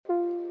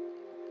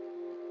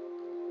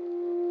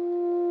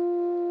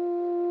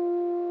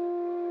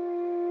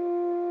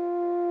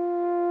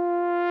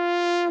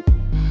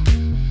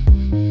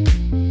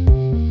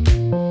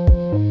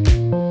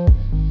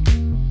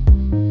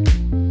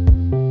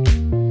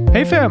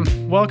Hey fam,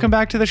 welcome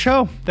back to the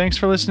show. Thanks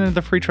for listening to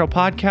the Free Trail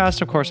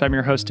Podcast. Of course, I'm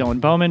your host, Dylan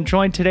Bowman,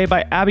 joined today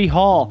by Abby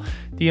Hall,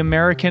 the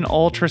American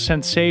ultra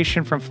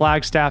sensation from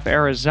Flagstaff,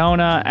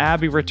 Arizona.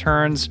 Abby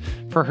returns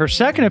for her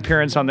second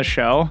appearance on the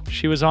show.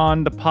 She was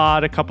on the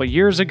pod a couple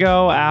years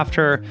ago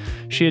after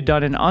she had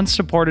done an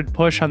unsupported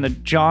push on the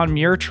John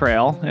Muir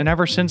Trail. And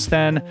ever since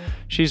then,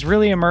 she's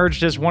really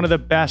emerged as one of the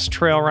best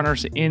trail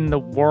runners in the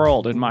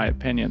world, in my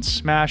opinion,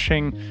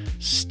 smashing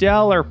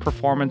stellar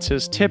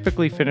performances,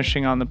 typically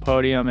finishing on the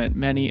podium at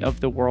many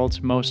of the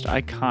world's most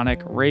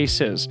iconic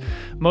races.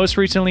 Most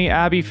recently,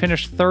 Abby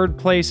finished third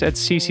place at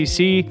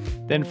CCC,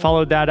 then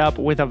followed that up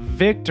with a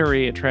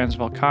victory at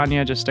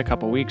Transvulcania just a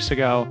couple weeks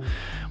ago.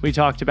 We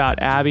talked about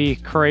Abby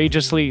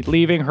courageously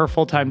leaving her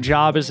full-time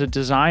job as a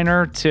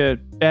designer to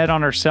bet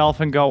on herself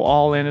and go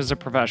all in as a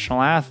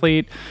professional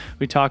athlete.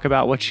 We talk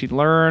about what she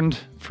learned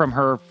from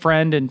her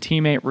friend and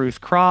teammate Ruth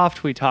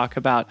Croft. We talk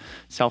about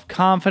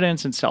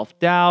self-confidence and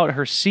self-doubt,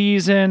 her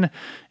season,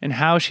 and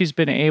how she's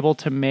been able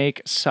to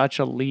make such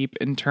a leap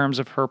in terms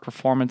of her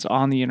performance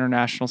on the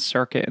international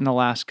circuit in the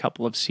last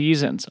couple of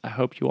seasons. I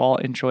hope you all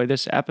enjoy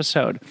this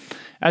episode.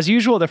 As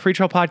usual, the Free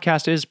Trail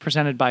Podcast is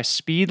presented by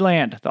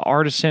Speedland, the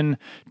artisan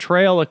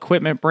trail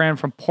equipment brand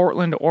from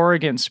Portland,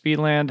 Oregon.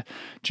 Speedland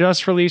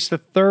just released the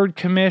third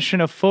commission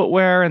of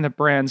footwear in the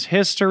brand's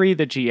history,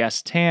 the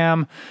GS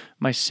Tam,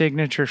 my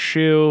signature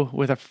shoe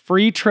with a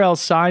Free Trail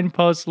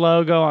signpost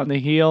logo on the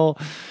heel.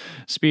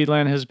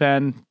 Speedland has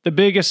been the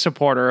biggest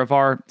supporter of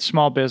our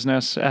small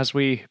business as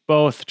we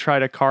both try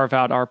to carve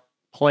out our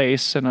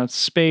place and a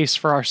space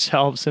for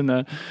ourselves in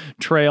the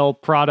trail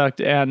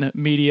product and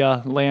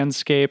media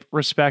landscape,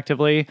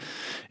 respectively.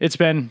 It's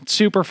been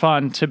super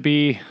fun to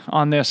be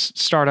on this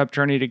startup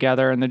journey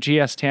together, and the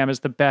GS Tam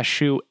is the best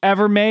shoe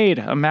ever made,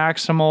 a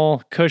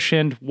maximal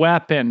cushioned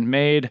weapon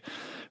made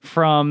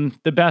from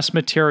the best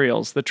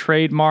materials, the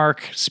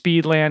trademark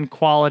Speedland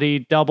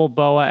quality double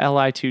BOA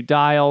Li2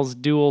 dials,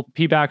 dual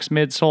Pebax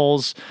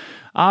midsoles,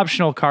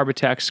 optional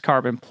Carbitex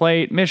carbon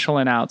plate,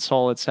 Michelin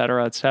outsole,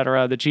 etc.,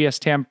 etc. The GS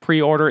Tam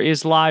pre-order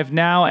is live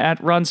now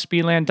at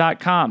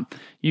runspeedland.com.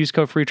 Use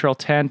code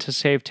FreeTrail10 to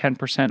save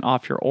 10%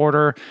 off your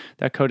order.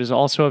 That code is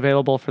also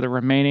available for the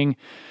remaining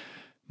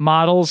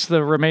models,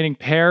 the remaining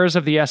pairs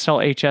of the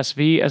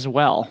SL-HSV as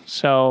well.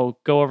 So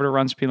go over to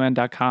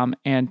runspeedland.com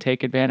and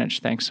take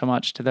advantage. Thanks so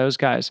much to those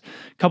guys.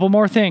 Couple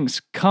more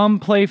things. Come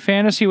play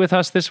fantasy with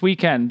us this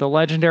weekend. The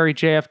legendary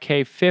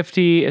JFK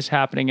 50 is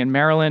happening in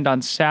Maryland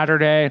on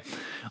Saturday.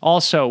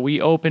 Also,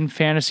 we open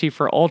fantasy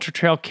for Ultra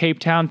Trail Cape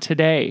Town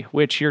today,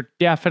 which you're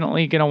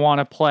definitely going to want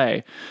to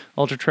play.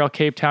 Ultra Trail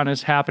Cape Town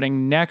is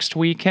happening next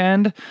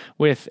weekend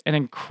with an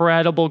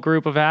incredible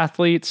group of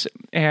athletes,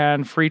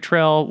 and Free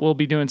Trail will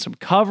be doing some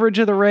coverage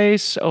of the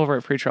race over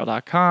at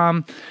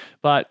freetrail.com.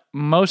 But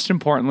most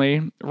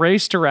importantly,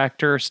 race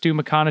director Stu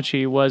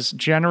McConaughey was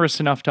generous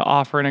enough to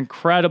offer an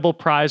incredible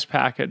prize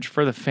package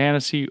for the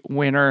fantasy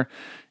winner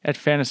at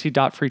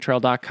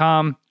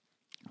fantasy.freetrail.com.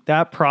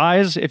 That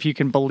prize, if you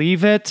can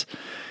believe it,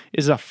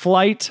 is a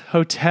flight,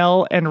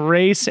 hotel, and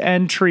race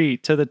entry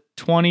to the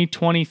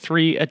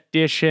 2023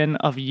 edition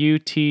of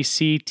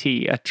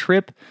UTCT, a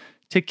trip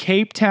to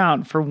Cape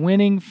Town for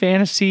winning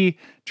fantasy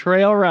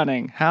trail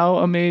running. How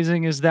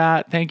amazing is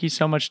that? Thank you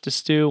so much to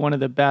Stu, one of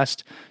the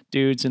best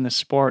dudes in the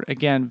sport.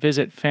 Again,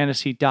 visit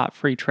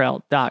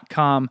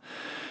fantasy.freetrail.com.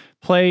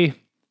 Play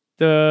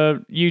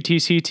the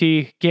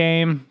UTCT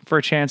game for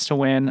a chance to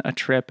win a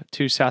trip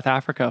to South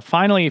Africa.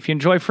 Finally, if you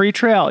enjoy Free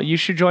Trail, you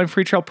should join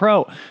Free Trail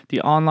Pro,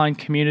 the online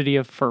community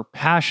for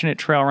passionate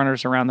trail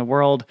runners around the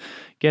world.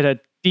 Get a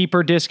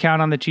deeper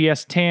discount on the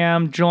GS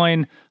Tam,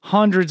 join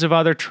hundreds of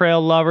other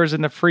trail lovers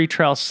in the Free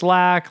Trail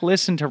Slack,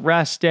 listen to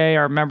Rest Day,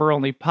 our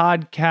member-only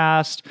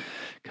podcast,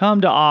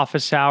 come to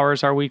Office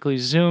Hours, our weekly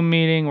Zoom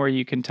meeting where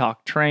you can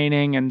talk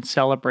training and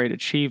celebrate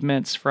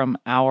achievements from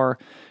our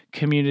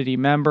community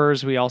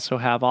members. We also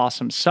have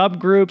awesome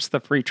subgroups,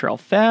 the Free Trail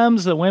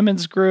Femmes, the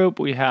women's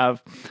group. We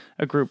have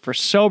a group for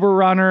sober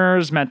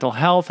runners, mental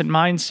health and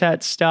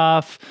mindset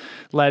stuff,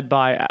 led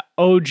by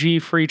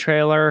OG Free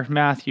Trailer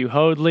Matthew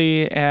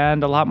Hoadley,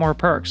 and a lot more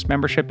perks.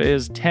 Membership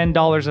is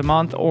 $10 a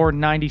month or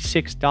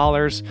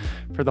 $96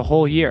 for the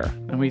whole year,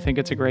 and we think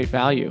it's a great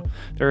value.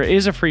 There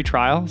is a free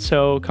trial,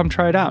 so come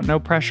try it out. No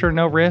pressure,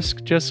 no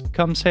risk. Just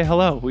come say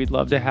hello. We'd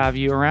love to have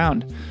you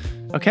around.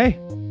 Okay,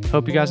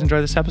 hope you guys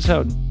enjoy this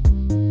episode.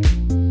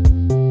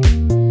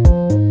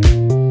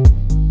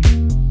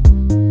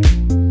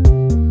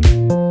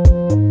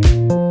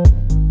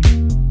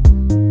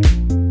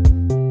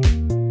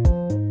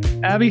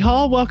 Abby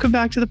Hall, welcome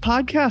back to the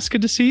podcast.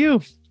 Good to see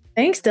you.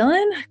 Thanks,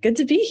 Dylan. Good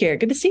to be here.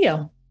 Good to see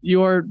you.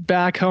 You're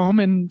back home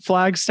in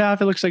Flagstaff.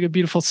 It looks like a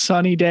beautiful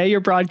sunny day. You're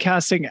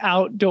broadcasting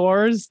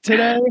outdoors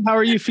today. How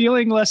are you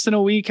feeling less than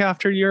a week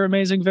after your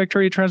amazing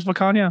victory at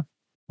Transvulcania?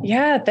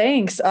 Yeah,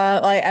 thanks.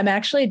 I'm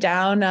actually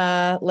down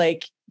by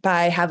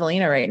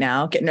Javelina right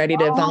now, getting ready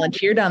to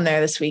volunteer down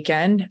there this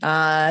weekend.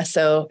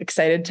 So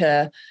excited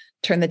to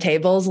turn the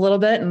tables a little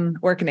bit and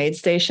work an aid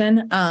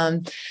station.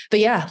 But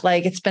yeah,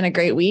 it's been a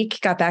great week.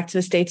 Got back to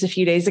the States a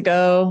few days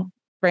ago.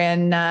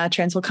 ran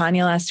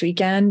Transvulcania last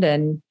weekend,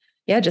 and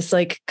yeah, just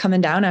like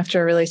coming down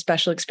after a really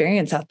special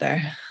experience out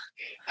there.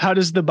 How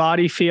does the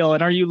body feel?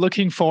 And are you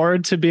looking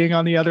forward to being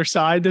on the other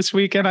side this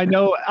weekend? I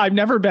know I've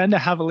never been to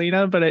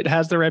Javelina, but it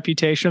has the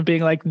reputation of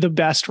being like the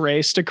best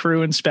race to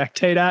crew and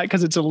spectate at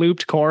because it's a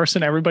looped course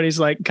and everybody's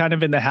like kind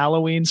of in the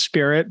Halloween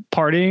spirit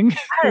partying.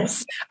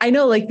 Yes. I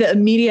know, like the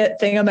immediate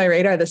thing on my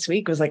radar this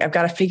week was like, I've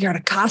got to figure out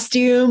a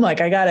costume.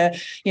 Like I got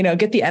to,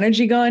 get the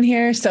energy going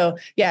here. So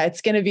yeah,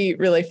 it's going to be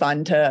really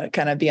fun to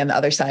kind of be on the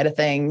other side of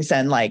things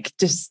and like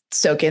just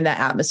soak in that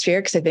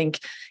atmosphere. Cause I think,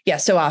 yeah,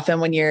 so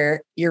often when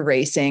you're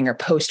racing or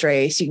post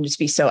race, you can just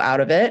be so out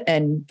of it,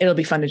 and it'll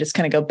be fun to just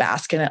kind of go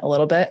bask in it a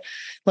little bit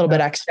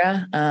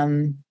extra.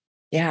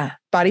 Yeah,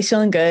 body's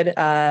feeling good.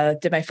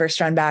 Did my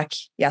first run back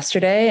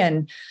yesterday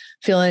and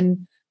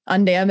feeling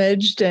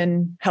undamaged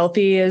and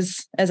healthy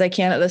as I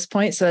can at this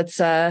point. So that's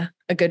a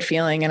good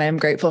feeling, and I'm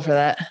grateful for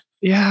that.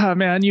 Yeah,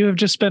 man, you have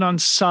just been on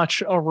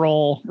such a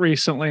roll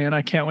recently, and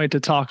I can't wait to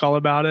talk all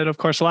about it. Of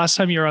course, last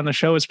time you were on the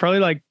show was probably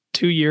like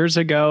 2 years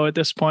ago at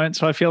this point.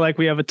 So I feel like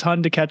we have a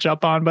ton to catch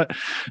up on, but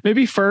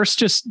maybe first,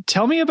 just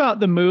tell me about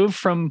the move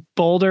from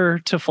Boulder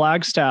to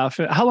Flagstaff.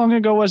 How long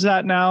ago was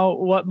that now?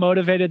 What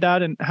motivated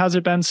that? And how's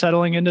it been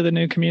settling into the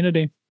new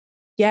community?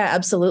 Yeah,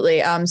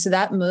 absolutely. So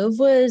that move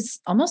was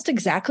almost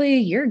exactly a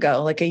year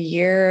ago. Like a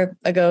year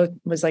ago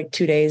was like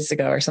 2 days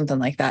ago or something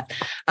like that.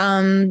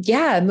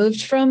 Yeah, I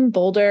moved from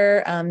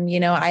Boulder.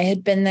 I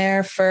had been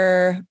there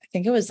for, I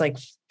think it was like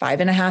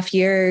 5.5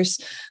 years.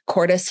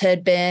 Cordis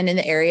had been in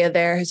the area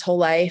there his whole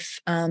life.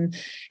 And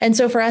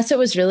so for us, it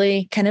was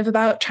really kind of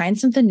about trying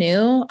something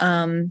new.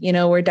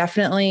 We're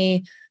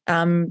definitely,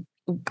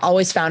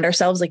 always found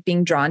ourselves like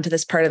being drawn to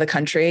this part of the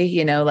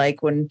country,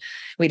 like when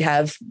we'd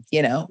have,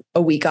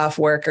 a week off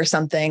work or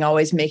something,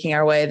 always making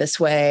our way this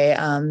way.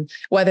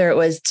 Whether it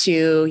was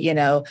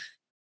to,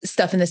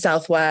 stuff in the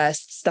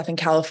Southwest, stuff in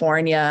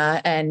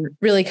California, and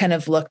really kind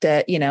of looked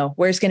at,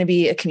 where's going to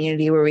be a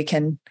community where we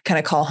can kind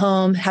of call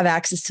home, have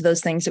access to those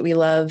things that we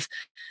love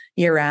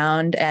year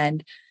round.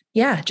 And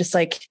yeah, just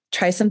like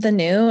try something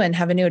new and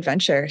have a new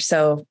adventure.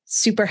 So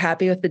super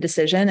happy with the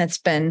decision. It's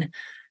been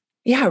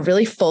a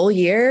really full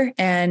year.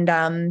 And,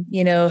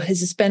 has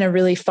just been a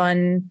really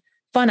fun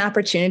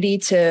opportunity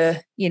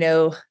to,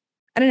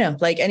 I don't know,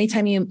 like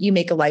anytime you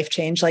make a life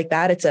change like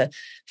that, it's a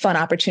fun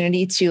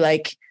opportunity to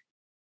like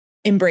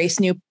embrace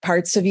new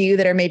parts of you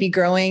that are maybe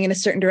growing in a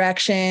certain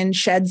direction,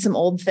 shed some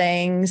old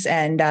things.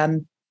 And,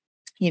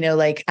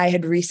 like I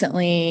had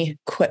recently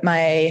quit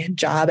my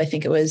job. I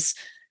think it was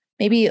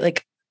maybe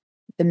like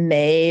the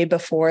May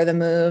before the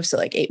move. So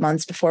like 8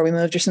 months before we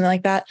moved or something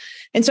like that.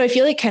 And so I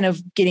feel like kind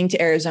of getting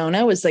to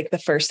Arizona was like the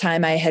first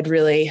time I had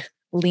really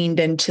leaned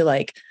into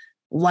like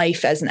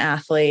life as an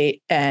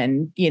athlete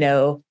and,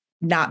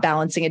 not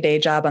balancing a day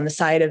job on the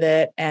side of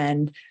it.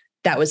 And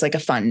that was like a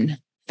fun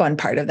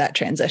part of that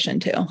transition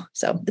too.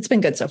 So it's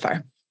been good so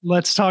far.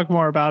 Let's talk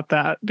more about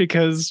that,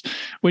 because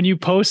when you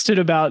posted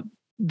about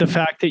the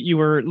fact that you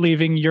were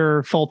leaving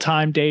your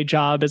full-time day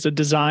job as a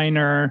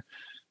designer,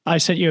 I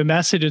sent you a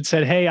message and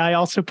said, hey, I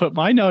also put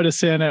my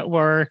notice in at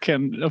work.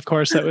 And of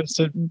course, that was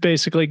to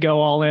basically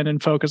go all in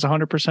and focus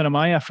 100% of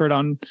my effort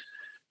on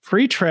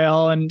free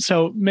trail. And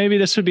so maybe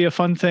this would be a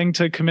fun thing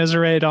to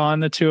commiserate on,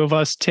 the two of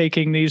us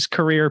taking these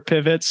career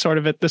pivots sort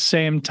of at the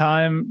same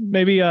time.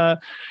 Maybe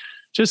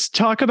just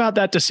talk about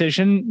that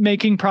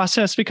decision-making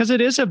process, because it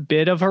is a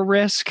bit of a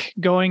risk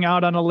going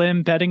out on a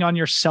limb, betting on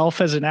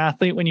yourself as an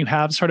athlete when you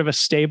have sort of a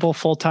stable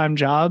full-time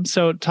job.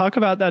 So talk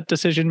about that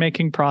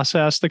decision-making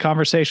process, the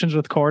conversations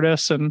with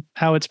Cordis, and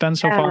how it's been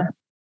so far.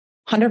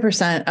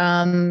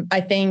 100%.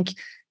 I think,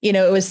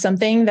 it was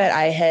something that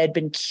I had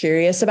been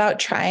curious about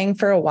trying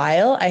for a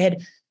while. I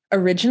had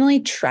originally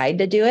tried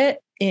to do it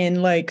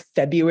in like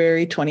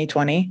February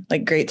 2020,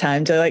 like great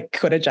time to like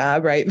quit a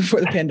job right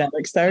before the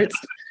pandemic starts.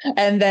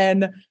 And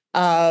then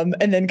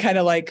kind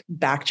of like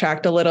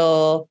backtracked a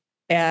little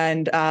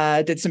and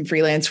did some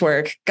freelance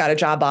work, got a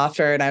job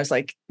offer. And I was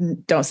like,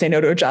 don't say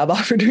no to a job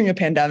offer during a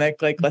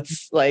pandemic. Like,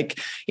 let's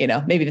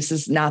maybe this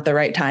is not the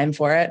right time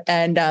for it.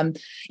 And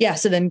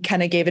so then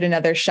kind of gave it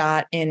another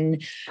shot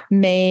in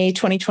May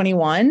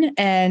 2021.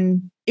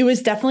 And it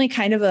was definitely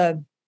kind of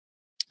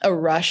a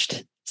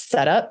rushed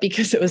setup,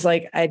 because it was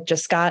like I'd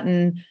just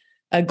gotten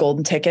a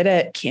golden ticket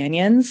at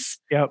Canyons.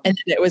 Yep. And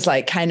it was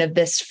like kind of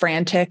this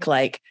frantic,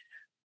 like,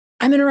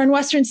 I'm going to run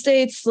Western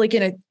States, like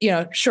in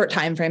a short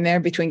time frame there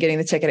between getting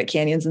the ticket at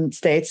Canyons and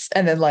States.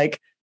 And then like,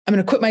 I'm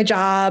going to quit my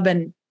job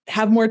and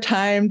have more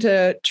time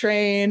to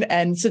train.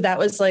 And so that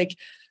was like,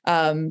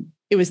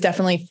 it was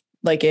definitely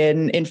like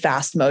in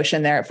fast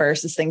motion there at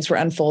first as things were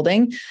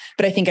unfolding.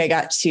 But I think I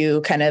got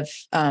to kind of,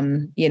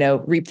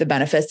 reap the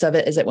benefits of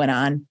it as it went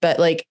on. But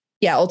like,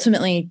 yeah,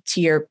 ultimately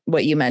to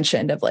what you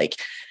mentioned of like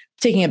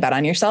taking a bet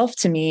on yourself,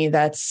 to me,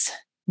 that's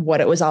what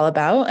it was all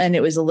about. And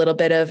it was a little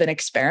bit of an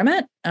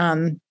experiment.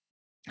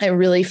 I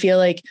really feel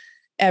like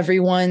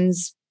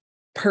everyone's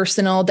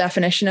personal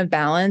definition of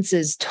balance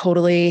is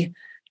totally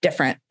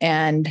different.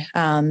 And,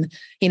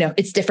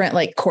 it's different.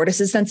 Like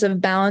Cordis's sense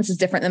of balance is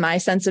different than my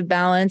sense of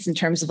balance in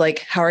terms of like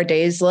how our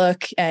days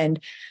look. And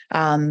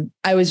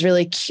I was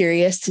really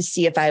curious to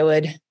see if I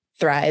would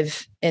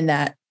thrive in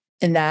that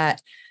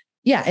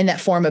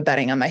form of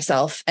betting on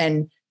myself.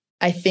 And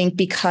I think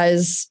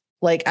because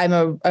like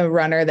I'm a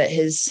runner that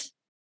has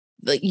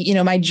like,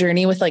 my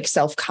journey with like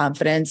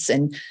self-confidence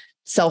and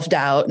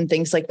self-doubt and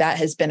things like that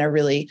has been a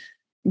really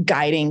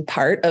guiding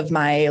part of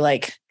my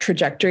like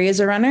trajectory as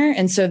a runner.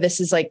 And so this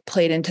is like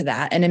played into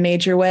that in a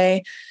major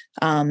way,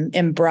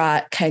 and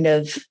brought kind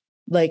of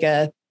like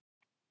a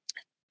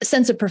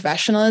sense of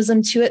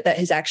professionalism to it that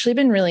has actually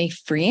been really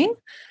freeing.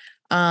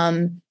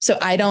 So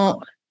I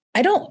don't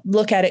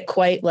look at it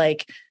quite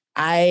like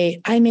I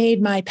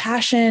made my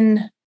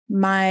passion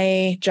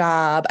my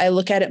job. I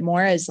look at it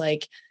more as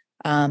like,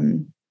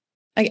 okay,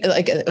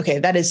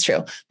 that is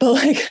true. But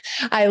like,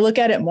 I look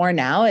at it more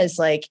now as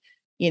like,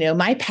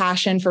 my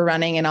passion for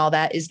running and all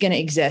that is going to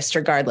exist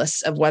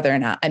regardless of whether or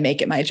not I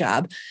make it my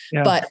job.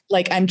 Yeah. But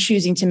like, I'm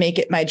choosing to make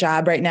it my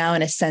job right now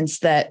in a sense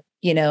that,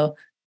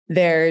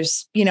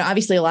 there's,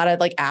 obviously a lot of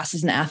like asks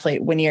as an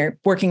athlete when you're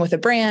working with a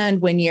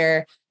brand, when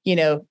you're,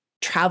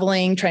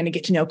 traveling, trying to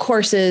get to know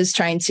courses,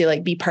 trying to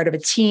like be part of a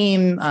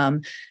team,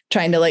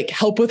 trying to like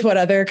help with what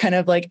other kind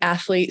of like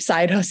athlete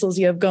side hustles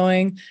you have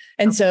going.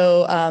 And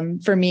so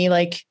for me,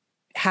 like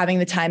having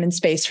the time and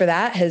space for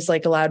that has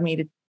like allowed me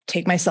to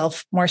take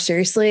myself more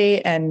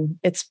seriously. And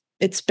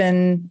it's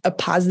been a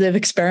positive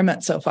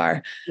experiment so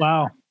far.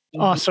 Wow.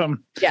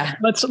 Awesome. Yeah.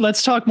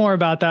 Let's talk more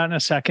about that in a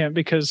second,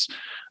 because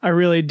I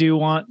really do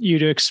want you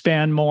to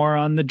expand more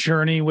on the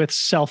journey with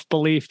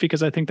self-belief,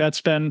 because I think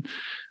that's been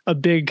a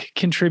big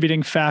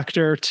contributing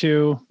factor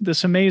to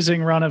this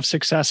amazing run of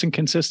success and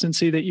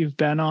consistency that you've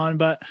been on.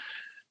 But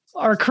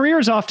our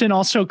careers often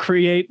also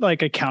create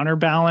like a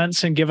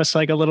counterbalance and give us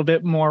like a little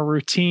bit more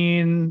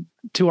routine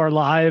to our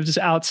lives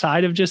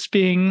outside of just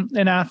being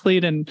an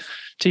athlete. And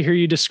to hear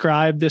you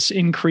describe this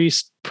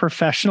increased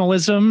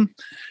professionalism,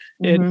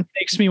 it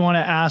makes me want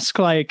to ask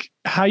like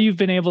how you've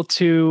been able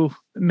to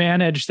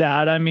manage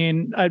that. I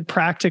mean,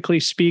 practically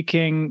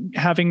speaking,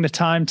 having the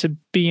time to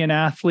be an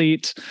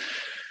athlete,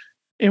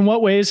 in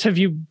what ways have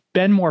you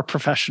been more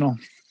professional?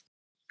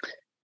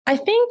 I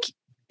think,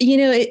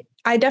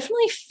 I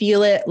definitely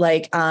feel it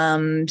like,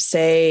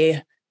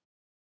 say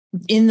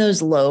in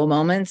those low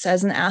moments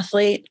as an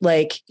athlete,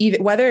 like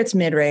even whether it's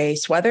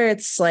mid-race, whether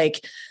it's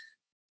like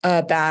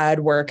a bad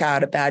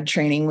workout, a bad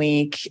training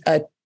week,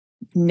 a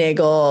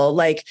niggle,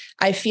 like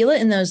I feel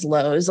it in those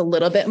lows a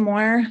little bit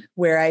more,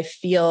 where I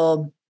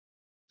feel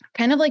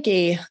kind of like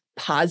a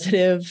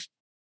positive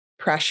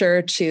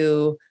pressure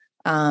to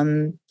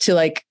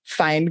like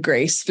find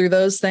grace through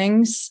those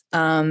things.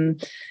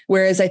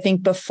 Whereas I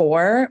think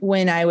before,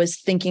 when I was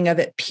thinking of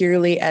it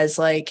purely as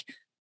like,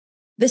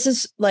 this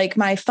is like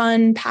my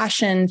fun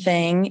passion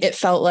thing, it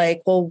felt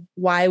like, well,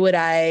 why would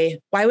I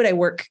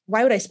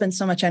spend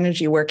so much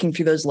energy working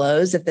through those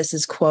lows if this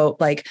is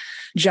quote, like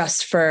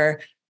just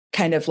for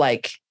kind of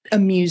like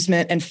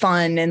amusement and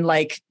fun and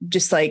like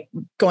just like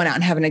going out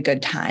and having a good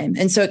time.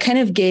 And so it kind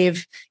of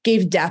gave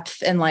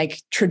depth and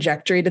like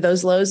trajectory to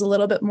those lows a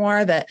little bit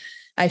more, that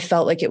I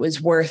felt like it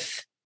was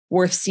worth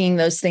seeing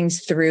those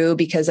things through,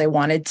 because I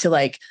wanted to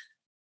like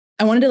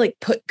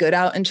put good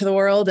out into the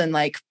world and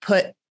like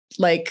put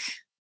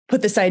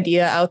this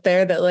idea out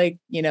there that like,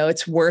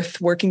 it's worth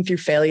working through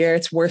failure.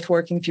 It's worth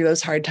working through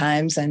those hard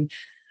times. And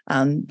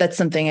that's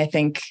something I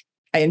think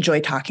I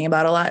enjoy talking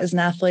about a lot as an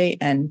athlete.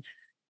 And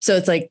so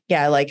it's like,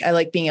 yeah, like I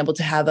like being able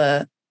to have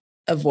a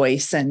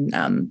voice and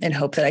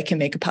hope that I can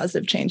make a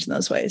positive change in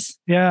those ways.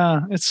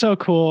 Yeah, it's so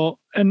cool.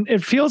 And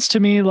it feels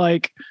to me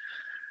like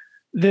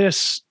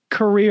this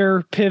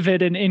career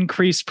pivot and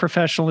increased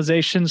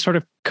professionalization sort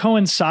of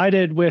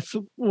coincided with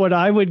what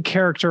I would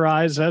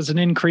characterize as an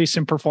increase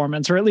in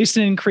performance, or at least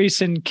an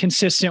increase in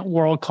consistent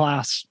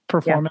world-class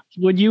performance.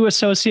 Yeah. Would you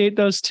associate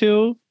those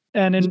two?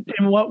 And in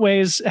what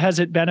ways has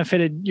it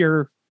benefited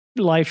your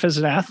life as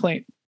an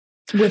athlete?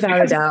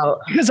 Without a doubt.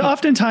 Because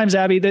oftentimes,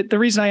 Abby, the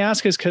reason I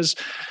ask is because,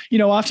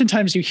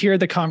 oftentimes you hear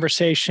the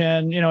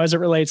conversation, as it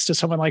relates to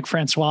someone like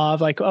Francois,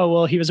 like, oh,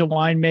 well, he was a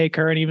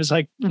winemaker and he was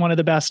like one of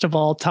the best of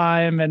all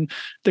time. And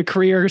the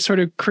career sort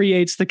of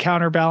creates the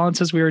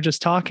counterbalance as we were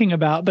just talking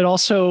about. But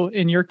also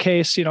in your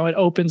case, it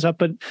opens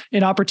up an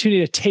opportunity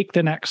to take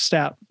the next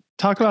step.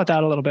 Talk about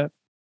that a little bit.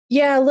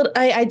 Yeah,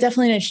 I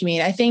definitely know what you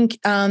mean. I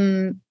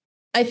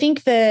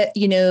think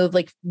that,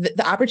 like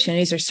the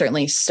opportunities are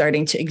certainly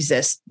starting to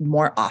exist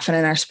more often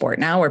in our sport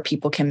now, where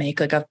people can make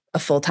like a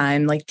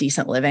full-time, like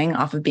decent living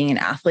off of being an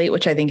athlete,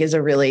 which I think is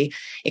a really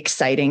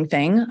exciting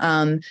thing.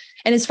 And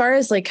as far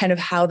as like kind of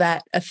how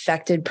that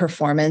affected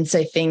performance,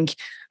 I think,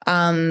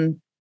 I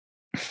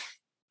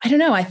don't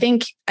know. I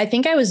think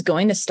I was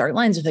going to start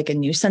lines with like a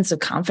new sense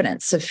of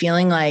confidence, of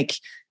feeling like,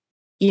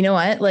 you know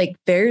what, like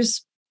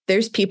there's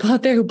people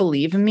out there who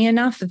believe in me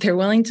enough that they're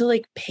willing to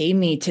like pay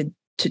me to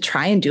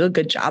try and do a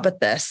good job at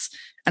this.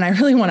 And I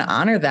really want to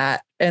honor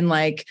that. And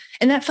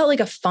that felt like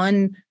a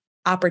fun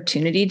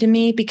opportunity to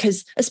me,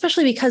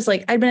 especially because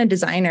like I'd been a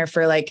designer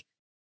for like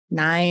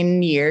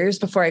 9 years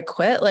before I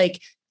quit.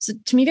 Like, so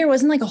to me, there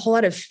wasn't like a whole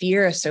lot of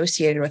fear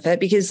associated with it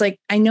because like,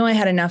 I know I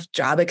had enough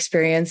job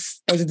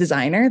experience as a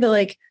designer that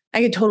like,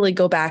 I could totally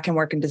go back and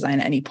work in design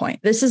at any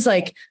point. This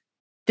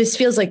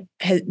feels like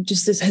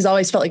has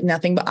always felt like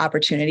nothing but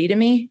opportunity to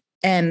me.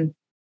 And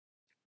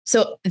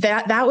so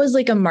that was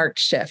like a marked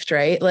shift,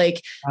 right?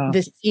 Like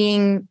the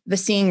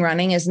seeing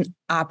running as an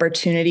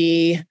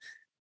opportunity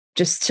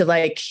just to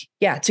like,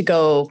 to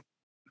go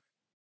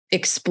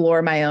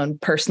explore my own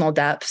personal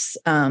depths,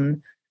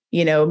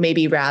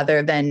 maybe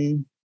rather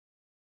than,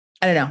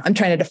 I don't know, I'm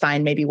trying to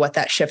define maybe what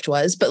that shift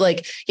was, but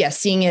like,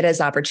 seeing it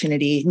as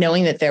opportunity,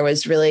 knowing that there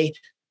was really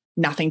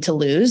nothing to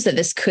lose, that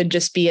this could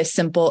just be a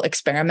simple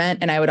experiment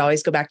and I would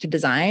always go back to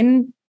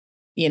design,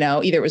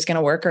 either it was going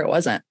to work or it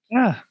wasn't.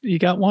 Yeah. You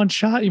got one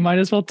shot. You might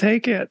as well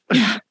take it.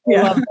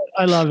 Yeah.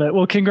 I love it.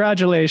 Well,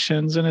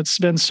 congratulations. And it's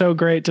been so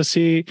great to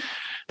see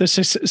the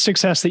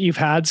success that you've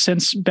had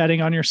since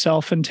betting on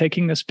yourself and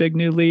taking this big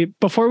new leap.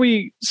 Before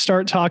we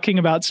start talking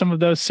about some of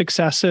those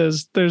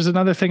successes, there's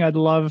another thing I'd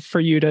love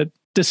for you to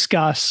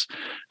discuss.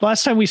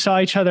 Last time we saw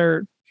each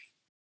other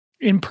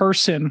in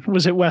person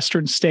was at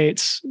Western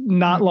States,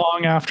 not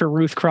long after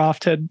Ruth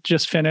Croft had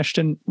just finished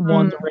and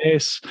won the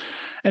race.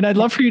 And I'd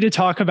love for you to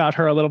talk about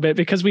her a little bit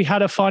because we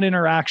had a fun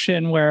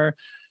interaction where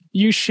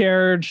you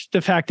shared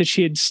the fact that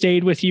she had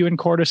stayed with you in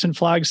Cordis and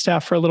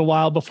Flagstaff for a little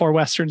while before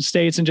Western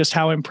States and just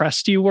how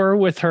impressed you were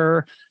with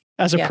her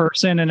as a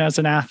person and as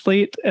an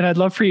athlete. And I'd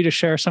love for you to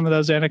share some of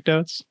those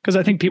anecdotes because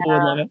I think people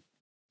would love it.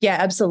 Yeah,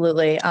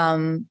 absolutely.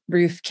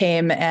 Ruth's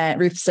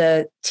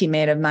a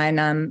teammate of mine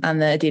on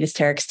the Adidas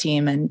Terex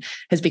team and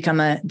has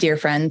become a dear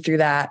friend through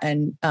that.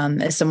 And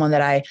is someone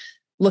that I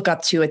look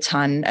up to a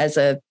ton as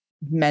a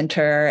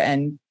mentor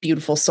and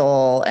beautiful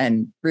soul.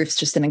 And Ruth's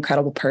just an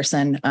incredible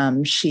person.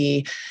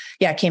 She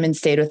came and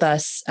stayed with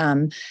us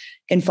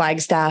in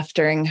Flagstaff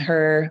during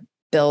her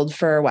build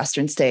for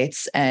Western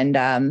States. And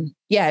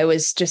it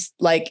was just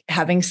like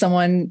having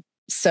someone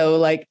so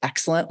like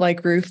excellent,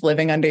 like Ruth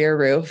living under your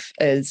roof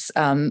is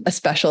a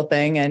special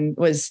thing and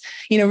was,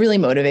 really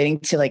motivating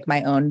to like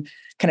my own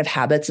kind of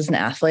habits as an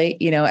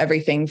athlete,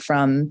 everything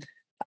from,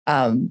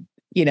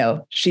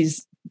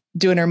 she's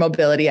doing her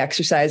mobility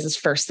exercises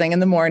first thing in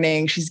the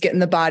morning. She's getting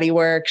the body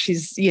work.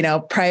 She's,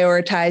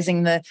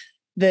 prioritizing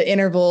the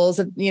intervals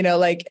of,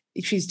 like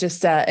she's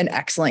just an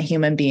excellent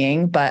human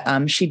being,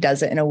 but she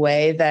does it in a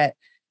way that,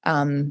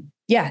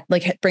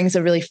 like brings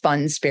a really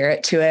fun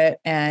spirit to it.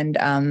 And,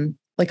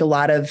 like a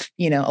lot of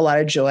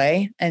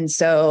joy. And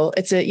so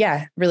it's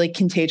a, really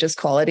contagious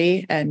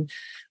quality and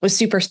was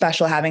super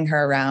special having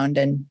her around.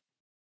 And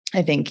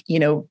I think,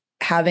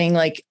 having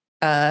like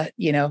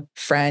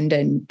friend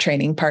and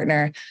training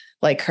partner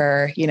like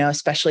her,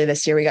 especially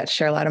this year, we got to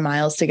share a lot of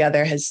miles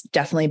together has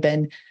definitely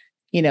been,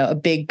 a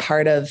big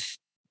part of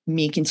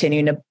me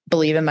continuing to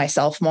believe in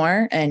myself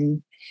more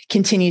and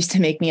continues to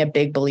make me a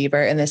big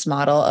believer in this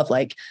model of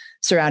like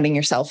surrounding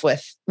yourself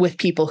with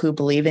people who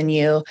believe in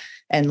you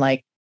and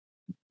like,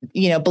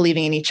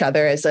 believing in each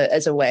other as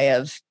a way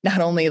of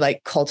not only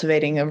like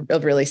cultivating a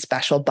really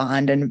special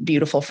bond and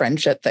beautiful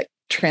friendship that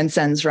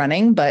transcends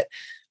running, but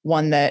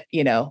one that,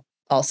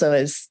 also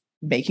is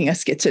making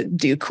us get to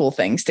do cool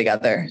things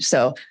together.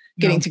 So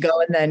getting to go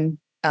and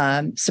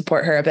then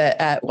support her a bit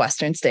at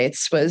Western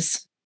States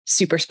was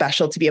super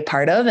special to be a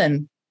part of.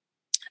 And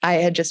I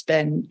had just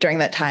been during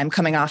that time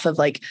coming off of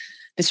like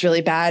this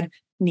really bad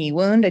knee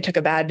wound. I took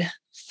a bad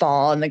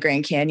fall in the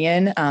Grand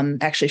Canyon,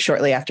 actually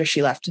shortly after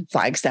she left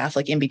Flagstaff,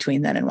 like in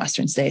between then and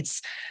Western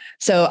States.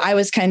 So I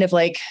was kind of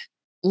like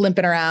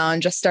limping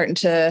around, just starting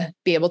to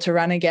be able to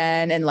run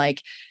again. And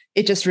like,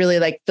 it just really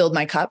like filled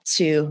my cup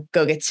to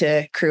go get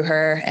to crew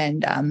her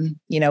and,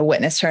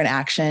 witness her in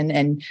action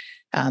and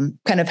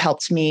kind of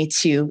helped me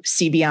to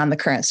see beyond the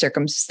current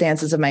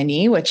circumstances of my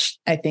knee, which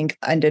I think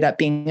ended up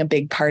being a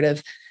big part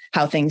of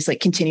how things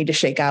like continue to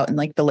shake out in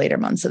like the later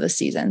months of the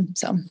season.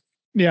 So,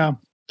 yeah.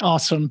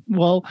 Awesome.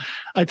 Well,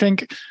 I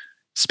think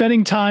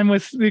spending time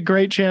with the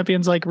great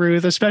champions like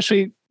Ruth,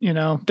 especially,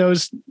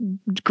 those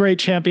great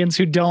champions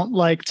who don't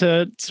like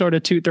to sort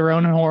of toot their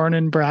own horn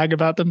and brag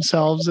about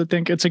themselves. I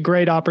think it's a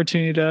great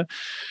opportunity to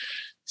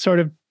sort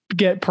of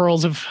get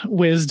pearls of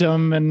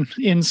wisdom and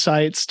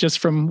insights just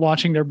from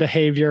watching their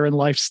behavior and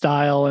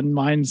lifestyle and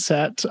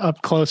mindset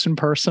up close and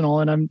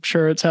personal. And I'm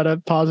sure it's had a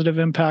positive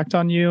impact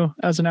on you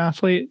as an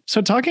athlete.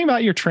 So talking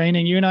about your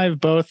training, you and I have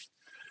both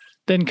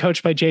been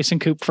coached by Jason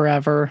Koop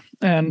forever.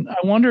 And I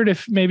wondered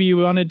if maybe you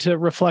wanted to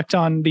reflect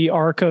on the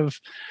arc of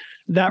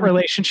that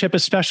relationship,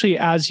 especially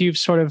as you've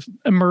sort of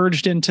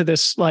emerged into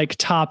this like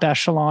top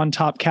echelon,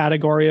 top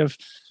category of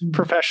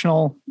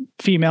professional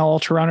female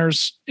ultra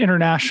runners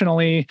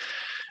internationally.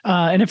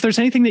 And if there's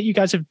anything that you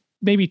guys have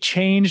maybe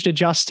changed,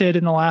 adjusted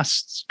in the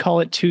last, call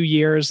it 2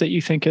 years that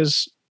you think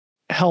has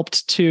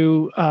helped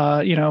to,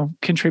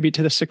 contribute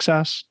to the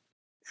success.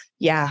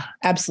 Yeah,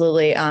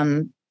 absolutely.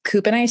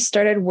 Coop and I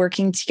started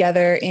working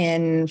together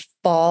in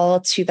fall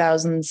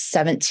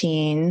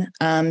 2017.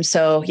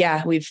 So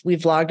yeah,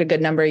 we've logged a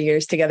good number of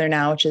years together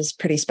now, which is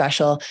pretty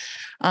special.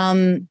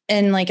 And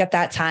like at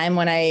that time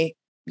when I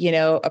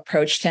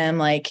approached him,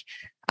 like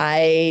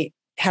I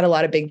had a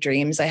lot of big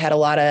dreams. I had a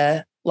lot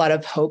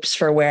of hopes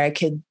for where I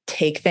could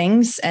take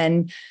things.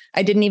 And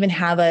I didn't even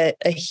have a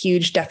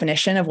huge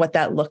definition of what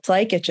that looked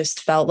like. It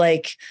just felt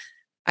like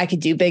I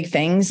could do big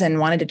things and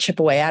wanted to chip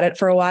away at it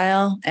for a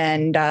while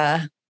and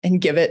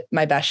give it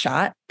my best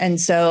shot. And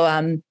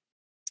so,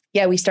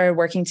 we started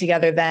working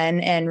together then,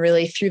 and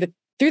really through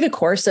the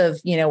course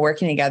of,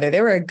 working together,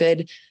 there were a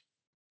good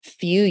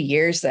few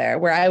years there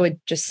where I would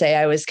just say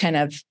I was kind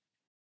of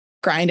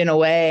grinding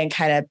away and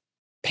kind of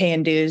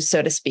paying dues,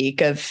 so to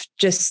speak, of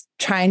just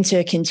trying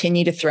to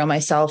continue to throw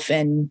myself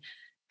in,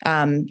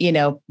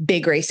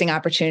 big racing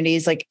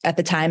opportunities. Like at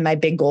the time, my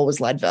big goal was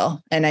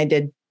Leadville, and I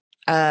did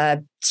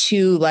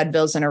 2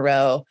 Leadvilles in a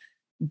row,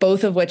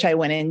 both of which I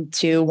went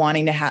into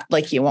wanting to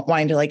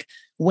wanting to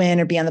win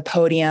or be on the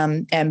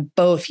podium. And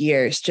both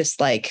years, just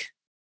like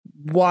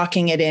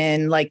walking it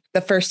in. Like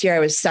the first year I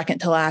was second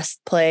to last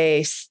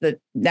place. The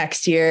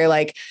next year,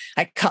 like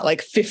I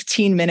cut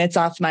 15 minutes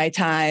off my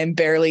time,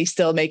 barely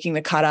still making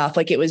the cutoff.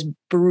 Like it was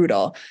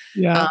brutal.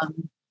 Yeah.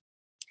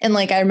 And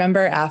I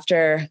remember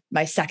after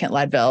my second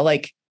Leadville,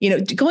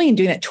 going and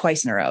doing it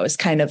twice in a row is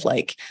kind of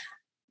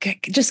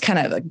just kind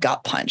of a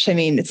gut punch. I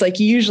mean, it's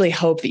you usually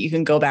hope that you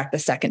can go back the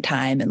second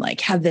time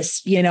and have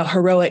this,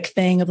 heroic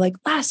thing of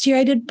last year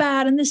I did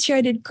bad and this year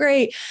I did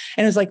great.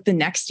 And it was the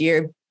next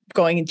year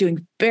going and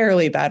doing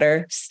barely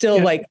better,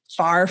 still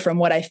far from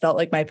what I felt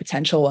like my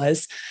potential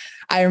was.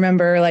 I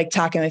remember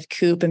talking with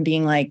Coop and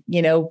being that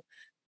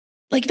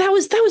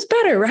was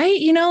better,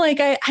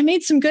 right? I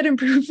made some good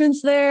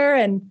improvements there.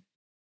 And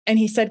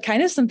he said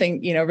kind of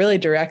something, really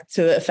direct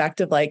to the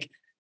effect of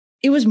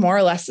it was more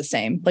or less the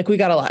same. We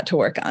got a lot to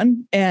work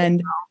on.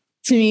 And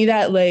to me,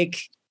 that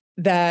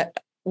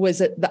was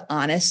the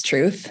honest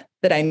truth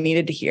that I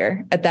needed to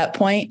hear at that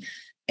point.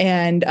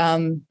 And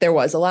there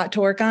was a lot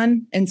to work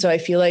on. And so I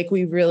feel I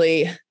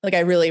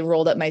really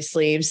rolled up my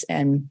sleeves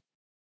and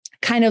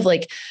kind of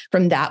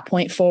from that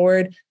point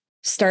forward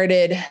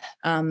started,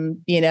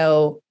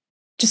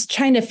 just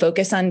trying to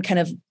focus on kind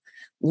of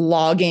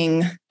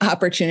logging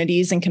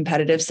opportunities in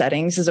competitive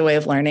settings as a way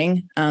of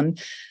learning.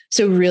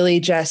 So really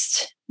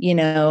just,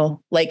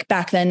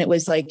 back then it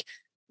was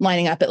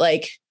lining up at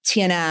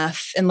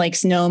TNF and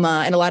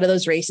Sonoma and a lot of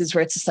those races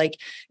where it's just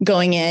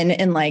going in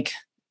and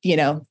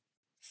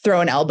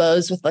throwing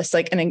elbows with this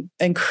an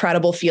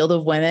incredible field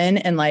of women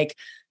and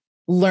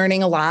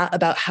learning a lot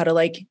about how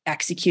to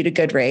execute a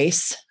good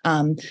race.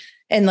 And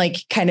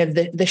kind of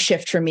the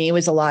shift for me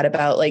was a lot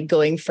about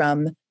going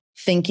from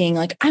thinking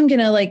I'm going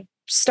to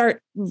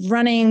start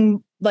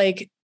running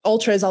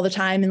ultras all the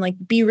time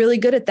and be really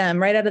good at them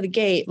right out of the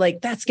gate.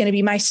 That's going to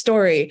be my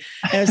story.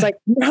 And I was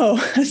no,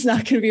 that's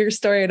not going to be your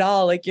story at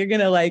all. You're going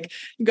to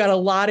you've got a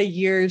lot of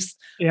years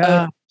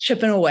of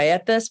chipping away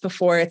at this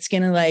before it's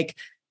going to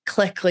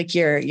click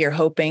you're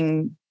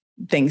hoping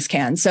things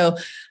can. So,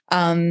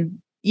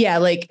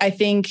 I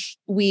think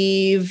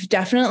we've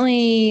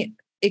definitely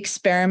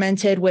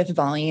experimented with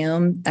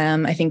volume.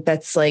 I think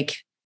that's a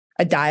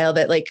dial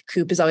that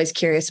Coop is always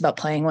curious about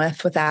playing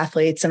with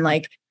athletes. And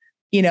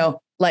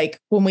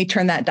when we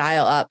turn that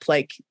dial up,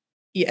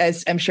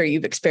 as I'm sure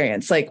you've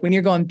experienced, when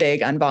you're going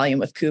big on volume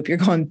with Coop, you're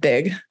going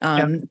big.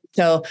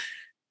 So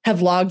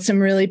have logged some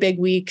really big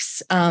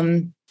weeks,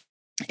 and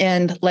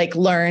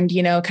learned,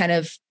 kind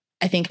of,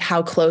 I think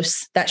how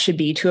close that should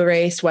be to a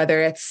race,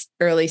 whether it's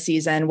early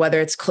season,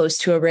 whether it's close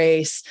to a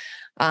race.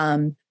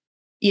 I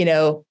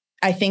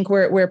think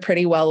we're a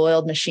pretty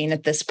well-oiled machine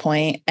at this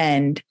point.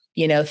 And,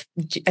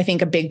 I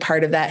think a big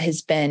part of that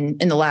has been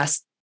in the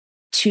last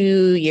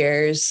 2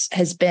 years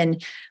has been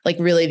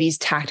really these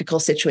tactical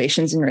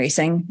situations in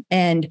racing.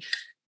 And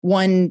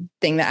one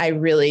thing that I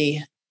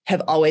really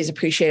have always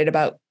appreciated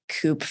about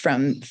Coop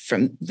from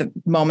the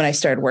moment I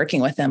started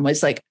working with him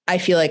was I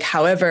feel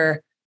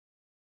however,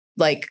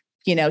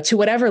 to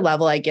whatever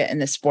level I get in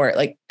the sport,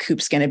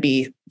 Coop's going to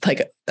be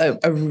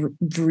a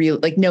real,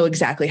 know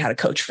exactly how to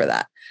coach for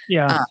that.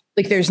 Yeah.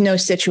 There's no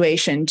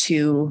situation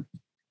too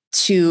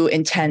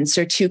intense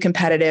or too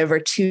competitive or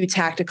too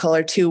tactical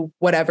or too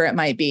whatever it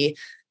might be.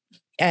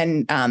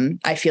 And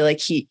I feel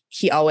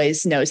he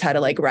always knows how to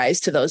rise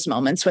to those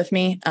moments with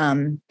me.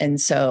 And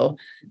so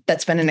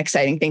that's been an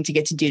exciting thing to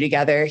get to do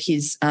together.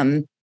 He's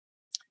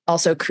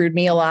also crewed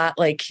me a lot,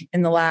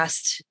 in the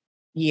last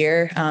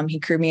year. He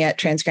crewed me at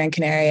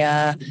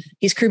Transvulcania.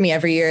 He's crewed me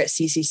every year at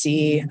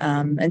CCC.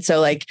 And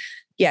so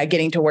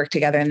getting to work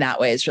together in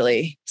that way is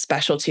really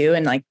special too.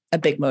 And a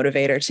big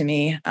motivator to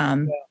me.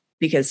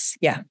 Because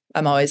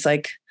I'm always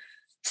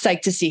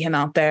psyched to see him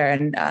out there.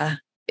 And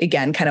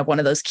again, kind of one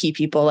of those key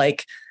people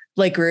like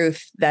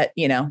Ruth that,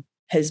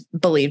 has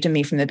believed in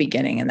me from the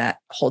beginning, and that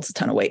holds a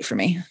ton of weight for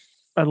me.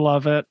 I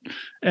love it.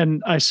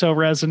 And I so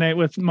resonate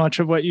with much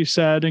of what you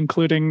said,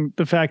 including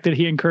the fact that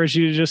he encouraged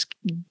you to just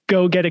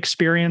go get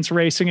experience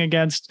racing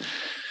against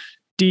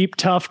deep,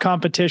 tough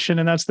competition.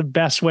 And that's the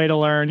best way to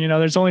learn.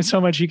 There's only so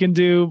much you can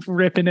do,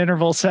 ripping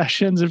interval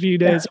sessions a few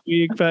days a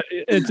week, but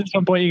at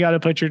some point you got to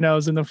put your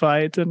nose in the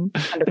fight, and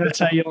 100%. That's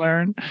how you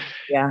learn.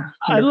 Yeah.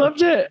 100%. I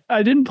loved it.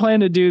 I didn't plan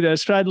to do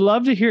this, but I'd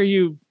love to hear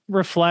you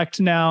reflect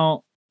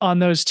now on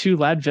those 2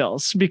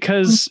 Leadvilles,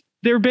 because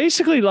they're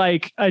basically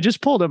like, I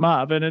just pulled them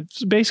up, and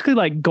it's basically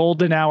like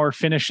golden hour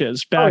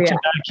finishes back to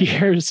back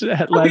years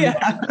at Leadville.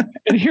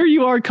 And here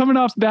you are coming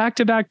off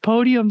back-to-back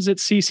podiums at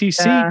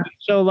CCC. Yeah.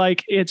 So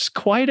like, it's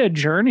quite a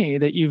journey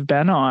that you've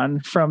been on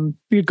from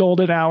the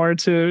golden hour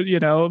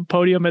to,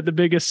 podium at the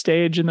biggest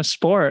stage in the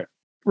sport.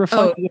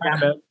 Reflect a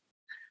little bit.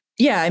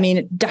 Yeah. I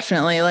mean,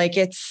 definitely. Like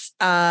it's,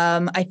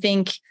 I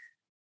think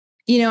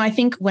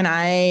when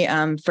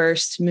I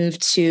first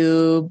moved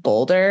to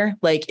Boulder,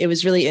 like it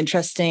was really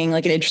interesting,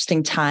 like an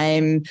interesting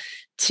time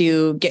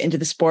to get into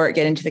the sport,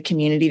 get into the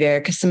community there.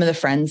 Cause some of the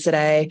friends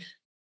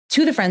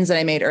two of the friends that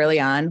I made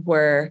early on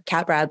were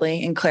Kat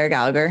Bradley and Claire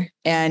Gallagher.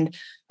 And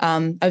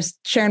I was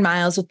sharing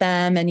miles with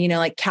them. And,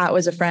 like Kat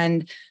was a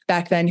friend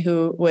back then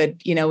who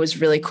would,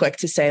 was really quick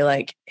to say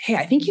like, hey,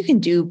 I think you can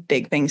do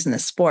big things in the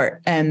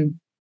sport. And,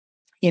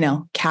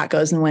 Kat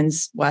goes and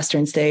wins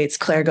Western States,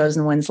 Claire goes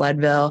and wins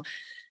Leadville.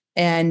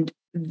 And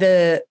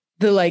the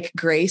like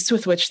grace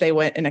with which they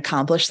went and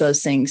accomplished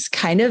those things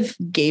kind of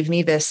gave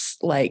me this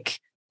like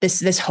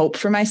this hope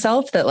for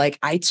myself that like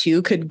I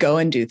too could go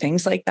and do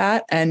things like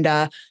that. And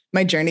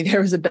my journey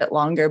there was a bit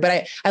longer,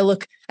 but I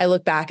look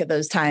back at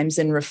those times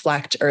and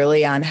reflect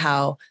early on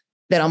how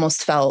that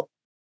almost felt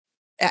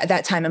at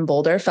that time in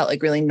Boulder felt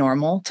like really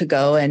normal to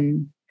go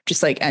and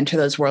just like enter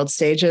those world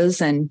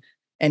stages and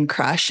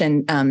crush.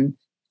 And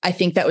I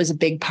think that was a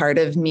big part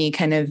of me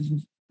kind of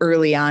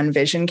early on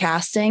vision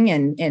casting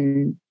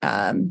and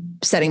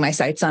setting my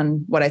sights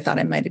on what I thought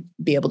I might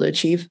be able to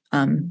achieve.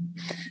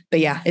 But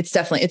yeah,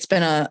 it's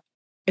been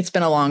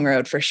a long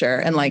road for sure.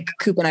 And like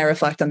Coop and I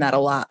reflect on that a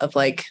lot of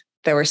like,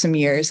 there were some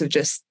years of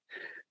just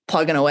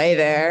plugging away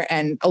there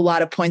and a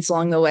lot of points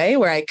along the way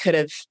where I could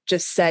have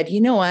just said,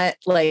 you know what,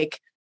 like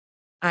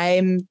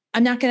I'm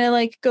not going to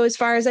like go as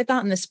far as I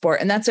thought in this sport,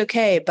 and that's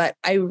okay. But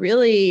I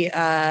really,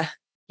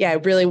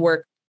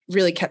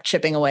 really kept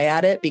chipping away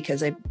at it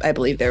because I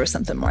believe there was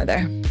something more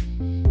there.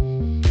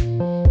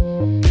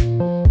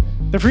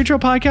 The Free Trail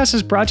Podcast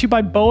is brought to you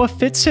by BOA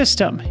Fit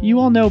System. You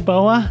all know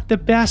BOA, the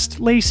best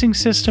lacing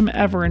system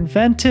ever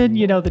invented.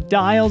 The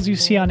dials you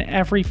see on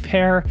every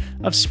pair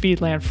of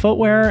Speedland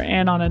footwear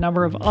and on a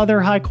number of other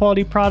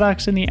high-quality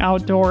products in the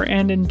outdoor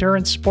and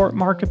endurance sport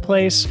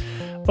marketplace.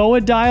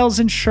 BOA dials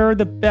ensure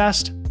the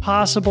best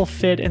possible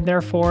fit and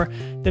therefore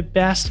the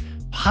best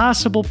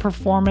possible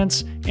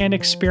performance and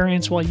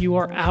experience while you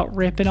are out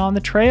ripping on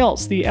the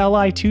trails. The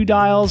Li2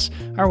 dials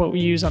are what we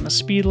use on the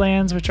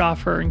Speedlands, which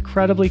offer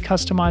incredibly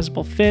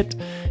customizable fit.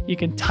 You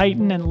can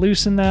tighten and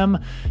loosen them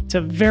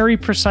to very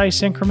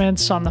precise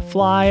increments on the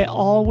fly,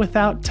 all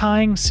without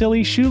tying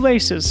silly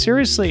shoelaces.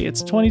 Seriously,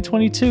 it's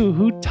 2022.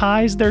 Who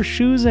ties their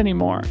shoes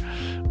anymore?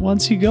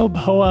 Once you go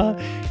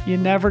BOA, you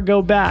never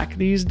go back.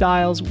 These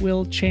dials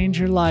will change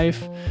your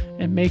life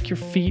and make your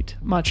feet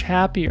much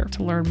happier.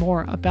 To learn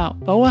more about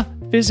BOA,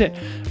 visit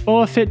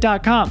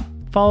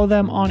boafit.com. Follow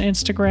them on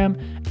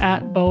Instagram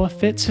at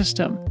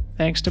boafitsystem.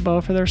 Thanks to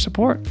BOA for their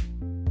support.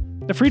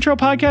 The Free Trail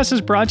Podcast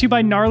is brought to you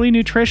by Gnarly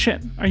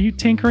Nutrition. Are you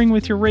tinkering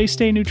with your race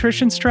day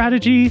nutrition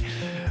strategy?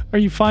 Are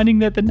you finding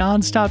that the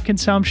nonstop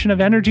consumption of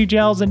energy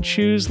gels and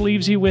chews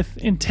leaves you with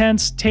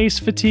intense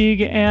taste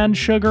fatigue and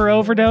sugar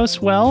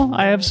overdose? Well,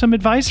 I have some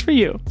advice for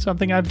you,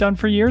 something I've done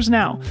for years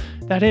now.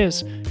 That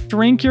is,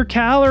 drink your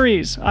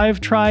calories.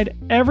 I've tried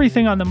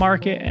everything on the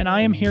market, and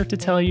I am here to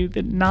tell you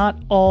that not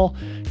all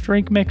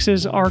drink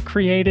mixes are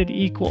created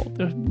equal.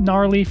 The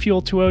Gnarly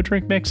Fuel 2.0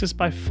 drink mix is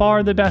by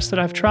far the best that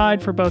I've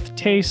tried for both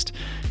taste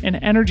and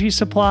energy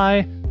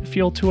supply. The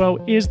Fuel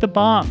 2.0 is the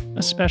bomb,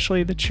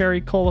 especially the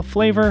cherry cola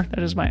flavor. That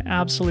is my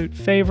absolute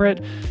favorite.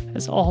 It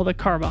has all the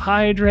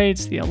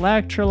carbohydrates, the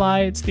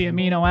electrolytes, the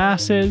amino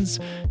acids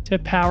to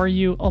power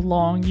you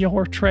along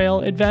your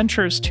trail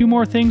adventures. 2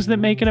 more things that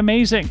make it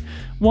amazing.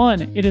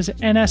 1, it is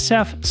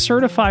NSF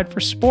certified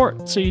for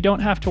sport, so you don't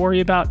have to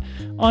worry about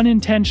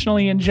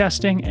unintentionally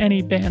ingesting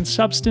any banned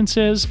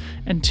substances.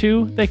 And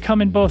 2, they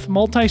come in both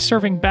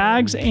multi-serving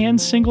bags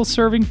and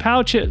single-serving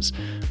pouches.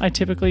 I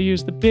typically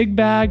use the big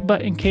bag,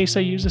 but in case I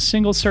use a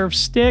single-serve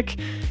stick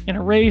in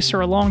a race or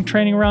a long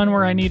training run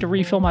where I need to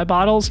refill my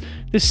bottles,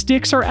 the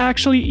sticks are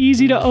actually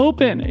easy to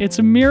open. It's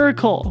a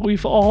miracle.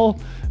 We've all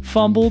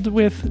fumbled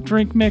with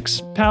drink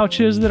mix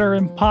pouches that are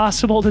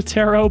impossible to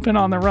tear open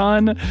on the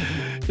run.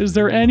 Is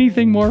there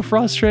anything more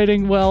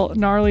frustrating? Well,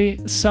 Gnarly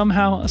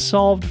somehow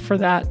solved for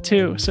that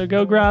too. So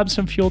go grab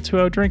some Fuel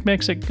 2.0 drink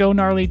mix at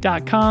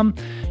gognarly.com.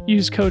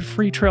 Use code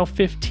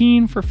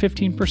FREETRAIL15 for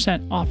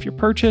 15% off your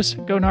purchase.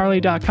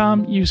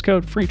 Gognarly.com. Use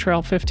code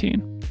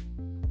FREETRAIL15.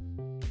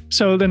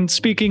 So then,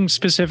 speaking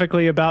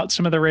specifically about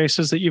some of the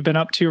races that you've been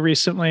up to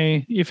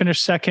recently, you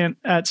finished second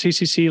at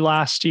CCC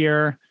last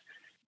year.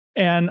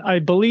 And I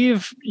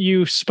believe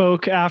you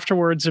spoke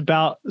afterwards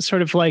about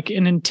sort of like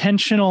an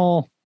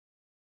intentional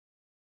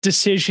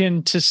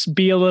decision to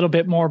be a little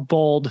bit more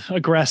bold,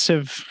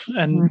 aggressive,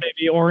 and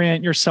maybe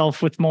orient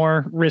yourself with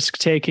more risk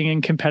taking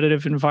in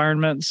competitive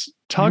environments.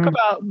 Talk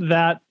about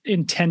that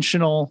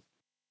intentional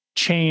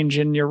change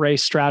in your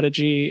race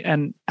strategy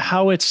and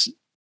how it's,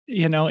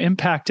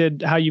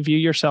 impacted how you view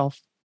yourself.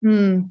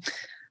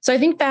 So I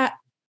think that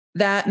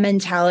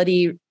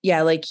mentality,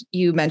 like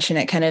you mentioned,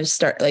 it kind of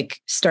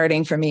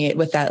starting for me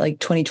with that like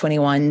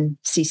 2021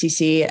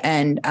 CCC.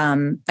 And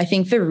I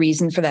think the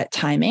reason for that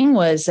timing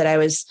was that I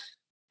was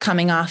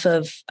coming off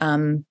of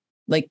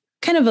like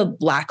kind of a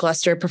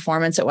lackluster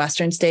performance at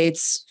Western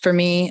States for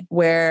me,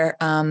 where,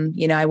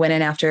 I went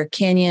in after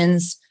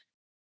Canyons,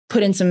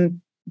 put in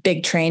some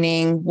big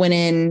training, went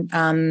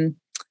in,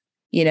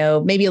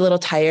 maybe a little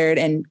tired,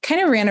 and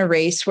kind of ran a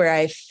race where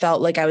I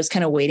felt like I was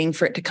kind of waiting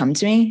for it to come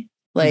to me.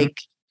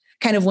 Like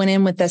kind of went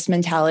in with this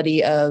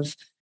mentality of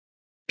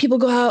people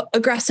go out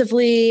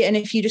aggressively, and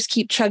if you just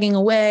keep chugging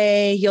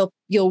away,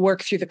 you'll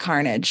work through the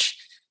carnage.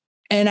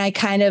 And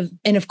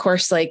and of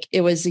course, like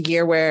it was a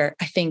year where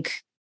I think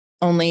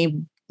only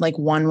like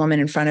one woman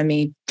in front of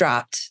me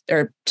dropped,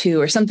 or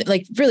two or something,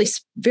 like really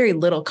very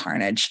little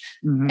carnage.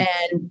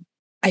 And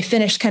I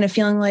finished kind of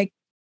feeling like,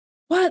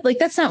 what? Like,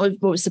 that's not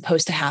what was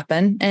supposed to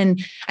happen.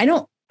 And I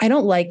don't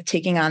like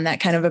taking on that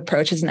kind of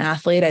approach as an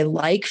athlete. I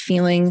like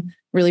feeling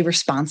really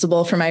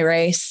responsible for my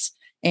race.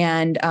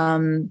 And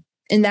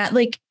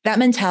that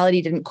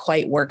mentality didn't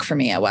quite work for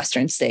me at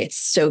Western States.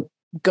 So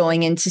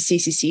going into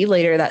CCC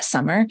later that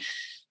summer,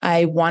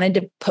 I wanted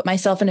to put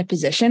myself in a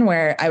position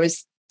where I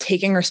was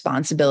taking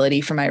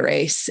responsibility for my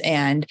race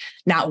and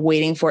not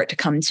waiting for it to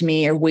come to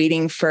me, or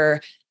waiting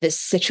for this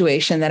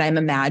situation that I'm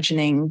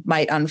imagining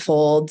might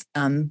unfold,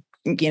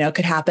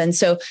 could happen.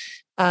 So,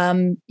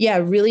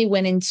 really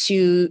went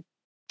into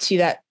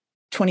that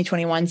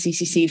 2021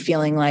 CCC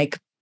feeling like,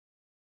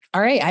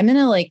 all right, I'm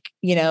going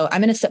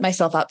to set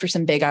myself up for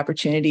some big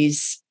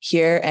opportunities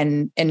here.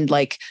 And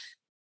like,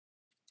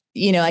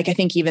 I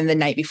think even the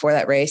night before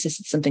that race, I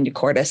said something to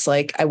Cordis,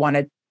 like, I want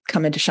to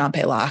come into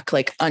Champex-Lac,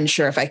 like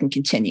unsure if I can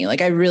continue.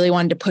 Like I really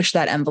wanted to push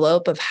that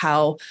envelope of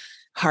how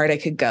hard I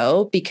could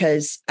go,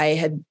 because I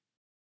had,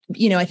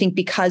 I think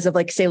because of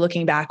like, say,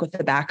 looking back with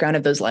the background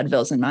of those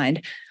Leadvilles in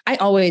mind, I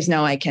always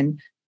know I can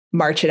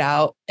march it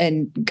out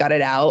and gut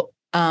it out.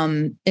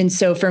 And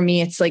so for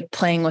me, it's like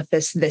playing with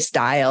this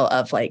dial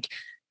of like,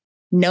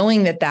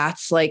 knowing that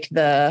that's like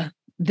the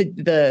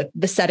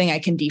setting I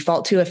can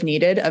default to if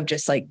needed, of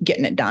just like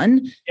getting it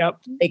done.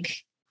 Yep. Like,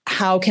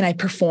 how can I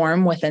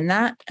perform within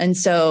that? And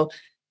so,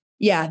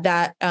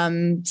 that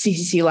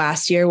CCC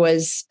last year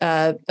was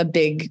a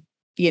big,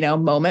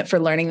 moment for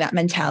learning that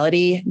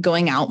mentality,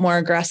 going out more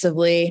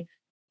aggressively,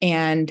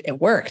 and it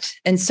worked.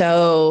 And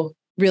so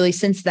really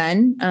since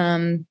then,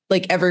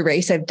 like every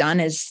race I've done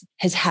has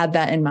had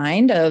that in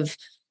mind of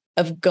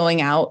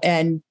going out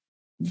and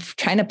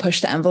trying to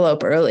push the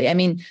envelope early. I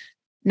mean,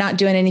 not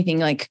doing anything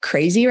like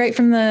crazy right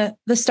from the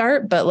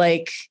start, but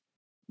like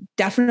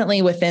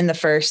definitely within the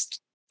first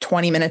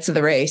 20 minutes of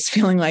the race,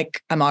 feeling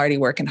like I'm already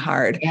working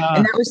hard. Yeah.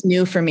 And that was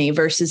new for me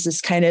versus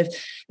this kind of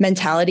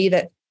mentality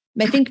that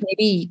I think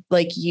maybe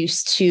like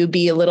used to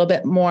be a little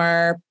bit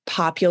more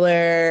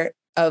popular,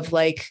 of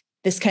like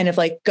this kind of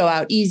like go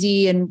out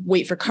easy and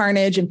wait for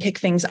carnage and pick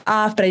things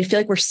off. But I feel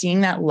like we're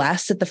seeing that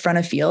less at the front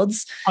of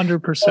fields.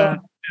 100%. So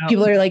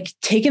people are like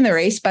taking the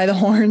race by the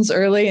horns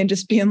early and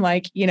just being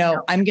like,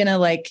 I'm going to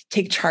like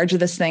take charge of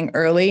this thing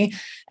early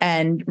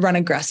and run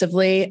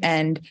aggressively.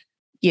 And,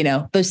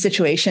 those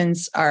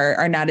situations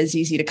are not as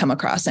easy to come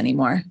across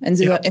anymore. And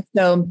so,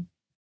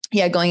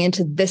 going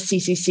into this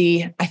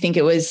CCC, I think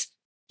it was,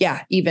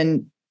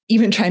 even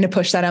trying to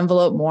push that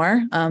envelope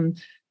more,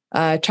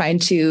 trying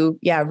to,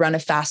 run a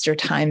faster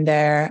time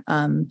there.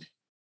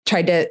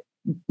 Tried to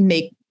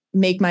make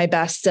my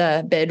best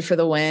bid for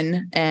the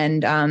win.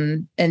 And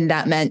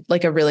that meant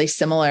like a really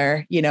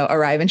similar,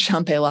 arrive in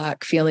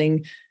Champex-Lac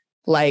feeling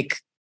like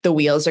the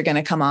wheels are going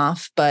to come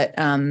off, but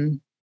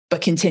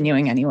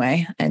continuing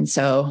anyway. And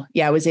so,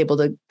 I was able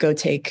to go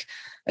take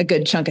a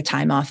good chunk of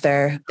time off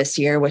there this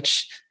year,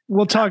 which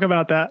we'll talk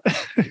about that.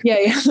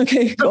 Yeah.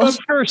 Okay, cool.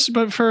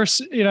 But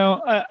first,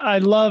 I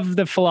love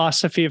the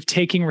philosophy of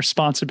taking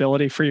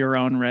responsibility for your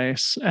own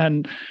race.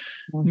 And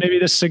maybe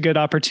this is a good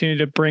opportunity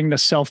to bring the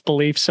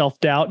self-belief,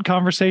 self-doubt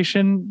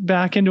conversation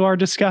back into our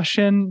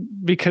discussion,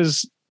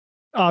 because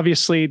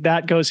obviously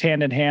that goes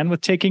hand in hand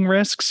with taking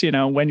risks.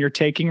 When you're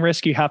taking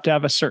risk, you have to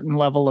have a certain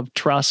level of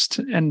trust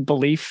and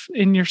belief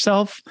in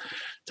yourself.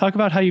 Talk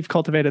about how you've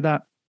cultivated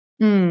that.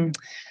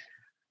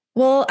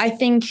 Well, I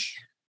think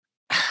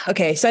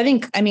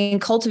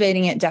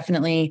cultivating it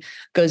definitely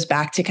goes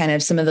back to kind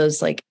of some of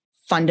those like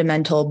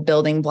fundamental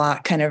building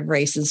block kind of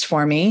races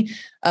for me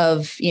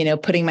of,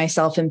 putting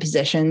myself in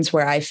positions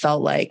where I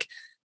felt like,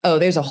 oh,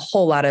 there's a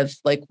whole lot of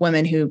like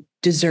women who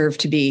deserve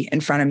to be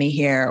in front of me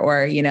here,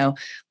 or,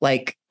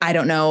 like, I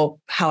don't know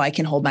how I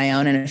can hold my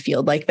own in a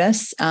field like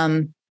this.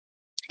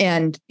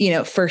 And,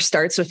 first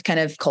starts with kind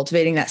of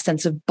cultivating that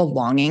sense of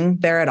belonging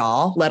there at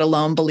all, let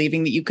alone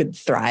believing that you could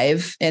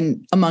thrive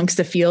in amongst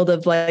a field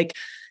of like,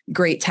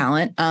 great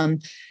talent.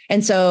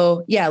 And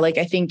so, yeah, like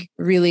I think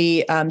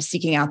really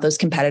seeking out those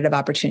competitive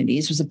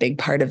opportunities was a big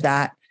part of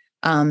that.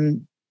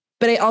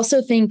 But I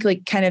also think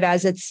like kind of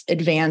as it's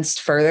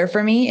advanced further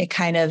for me, it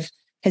kind of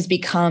has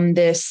become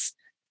this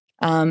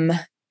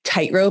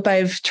tightrope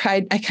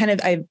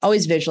I've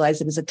always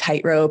visualized it as a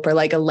tightrope or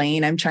like a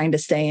lane I'm trying to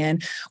stay in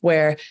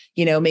where,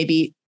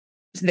 maybe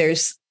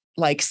there's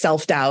like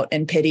self-doubt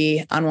and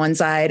pity on one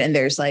side and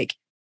there's like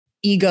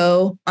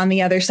ego on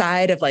the other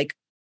side of like,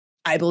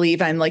 I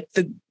believe I'm like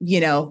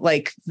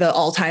like the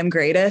all-time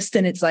greatest.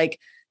 And it's like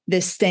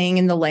this staying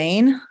in the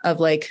lane of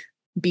like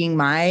being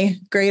my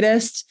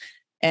greatest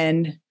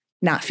and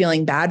not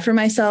feeling bad for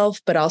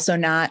myself, but also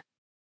not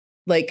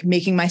like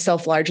making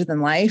myself larger than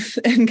life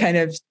and kind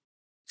of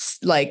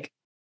like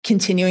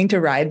continuing to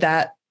ride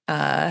that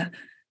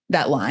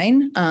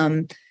line.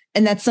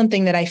 And that's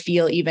something that I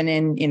feel even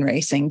in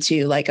racing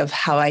too, like of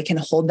how I can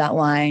hold that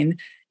line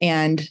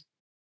and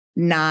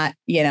not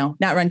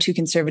run too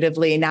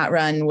conservatively, not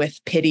run with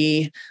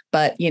pity,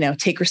 but,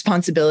 take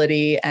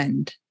responsibility.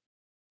 And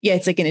yeah,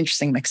 it's like an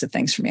interesting mix of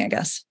things for me, I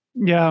guess.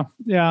 Yeah.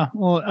 Yeah.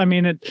 Well, I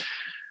mean,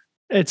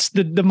 it's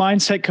the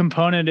mindset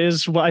component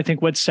is what I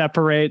think what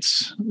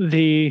separates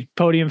the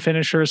podium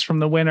finishers from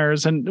the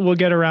winners. And we'll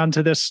get around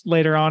to this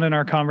later on in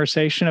our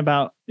conversation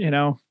about,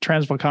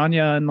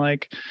 Transvulcania and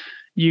like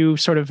you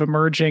sort of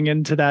emerging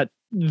into that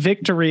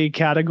victory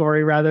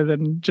category rather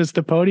than just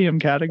the podium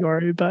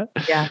category. But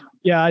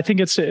yeah, I think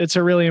it's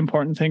a really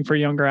important thing for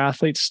younger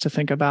athletes to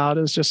think about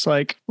is just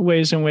like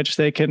ways in which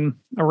they can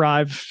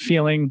arrive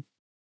feeling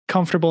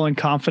comfortable and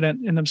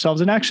confident in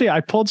themselves. And actually, I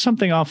pulled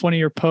something off one of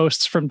your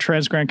posts from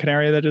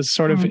Transvulcania that is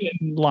sort of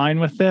in line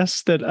with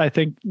this that I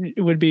think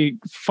it would be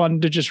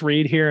fun to just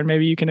read here. And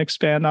maybe you can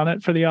expand on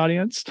it for the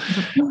audience.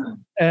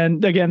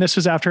 And again, this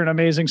was after an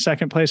amazing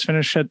second place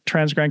finish at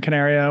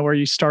Transvulcania where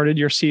you started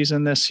your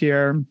season this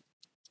year.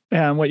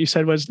 And what you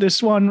said was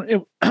this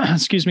one,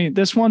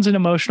 this one's an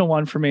emotional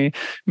one for me,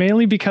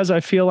 mainly because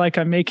I feel like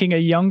I'm making a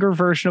younger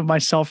version of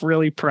myself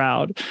really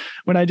proud.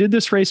 When I did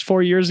this race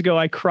 4 years ago,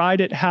 I cried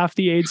at half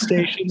the aid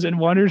stations and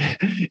wondered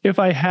if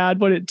I had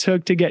what it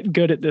took to get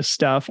good at this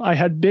stuff. I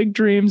had big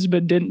dreams,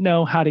 but didn't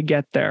know how to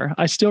get there.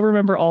 I still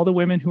remember all the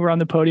women who were on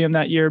the podium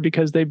that year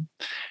because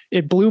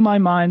it blew my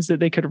mind that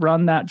they could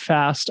run that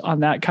fast on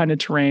that kind of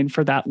terrain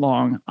for that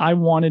long. I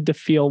wanted to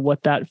feel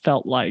what that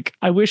felt like.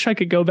 I wish I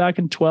could go back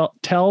and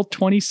tell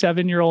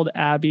 27-year-old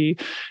Abby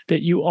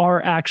that you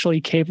are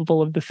actually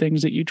capable of the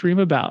things that you dream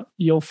about.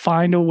 You'll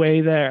find a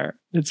way there.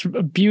 It's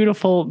a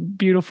beautiful,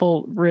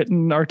 beautiful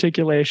written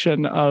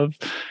articulation of,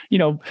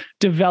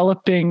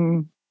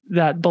 developing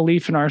that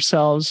belief in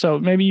ourselves. So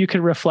maybe you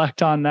could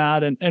reflect on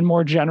that and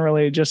more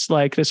generally, just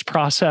like this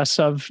process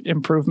of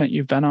improvement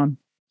you've been on.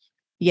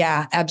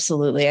 Yeah,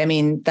 absolutely. I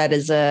mean, that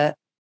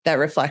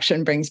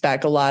reflection brings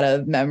back a lot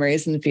of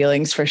memories and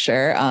feelings for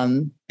sure.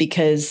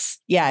 Because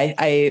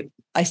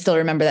I still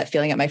remember that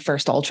feeling at my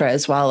first ultra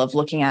as well of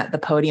looking at the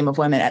podium of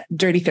women at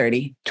Dirty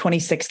 30,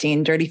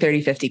 2016, Dirty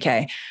 30,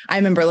 50K. I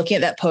remember looking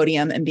at that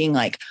podium and being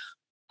like,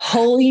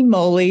 holy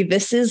moly,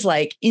 this is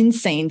like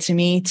insane to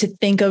me to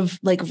think of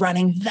like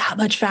running that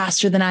much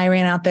faster than I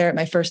ran out there at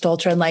my first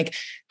ultra. And like,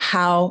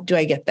 how do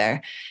I get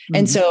there? Mm-hmm.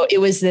 And so it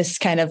was this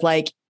kind of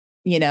like,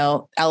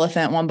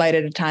 elephant one bite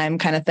at a time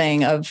kind of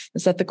thing of,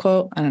 is that the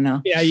quote? I don't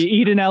know. Yeah. You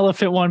eat an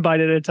elephant one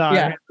bite at a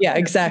time. Yeah,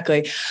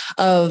 exactly.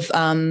 Of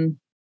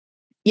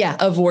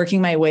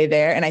working my way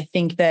there. And I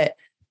think that,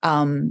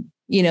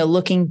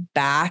 looking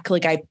back,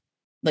 like I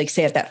like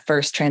say at that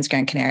first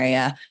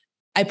Transvulcania,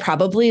 I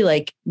probably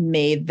like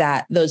made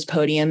those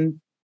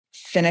podium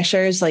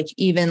finishers, like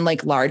even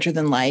like larger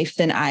than life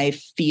than I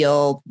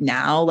feel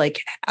now,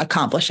 like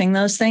accomplishing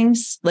those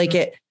things. Like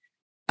it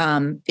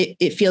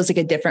feels like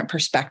a different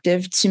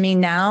perspective to me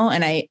now.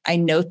 And I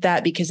note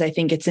that because I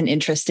think it's an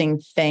interesting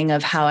thing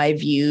of how I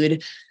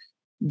viewed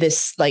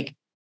this, like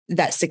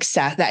that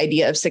success, the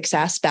idea of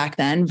success back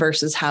then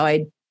versus how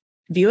I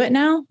view it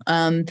now.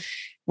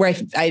 Where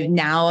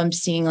I'm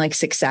seeing like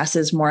success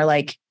is more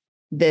like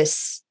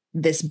this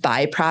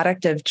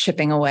byproduct of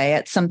chipping away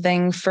at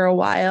something for a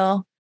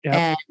while.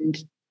 Yep. And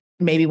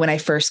maybe when I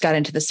first got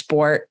into the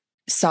sport,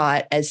 saw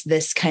it as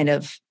this kind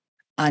of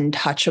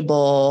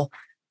untouchable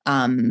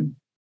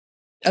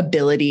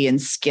ability and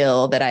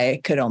skill that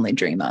I could only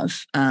dream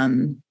of.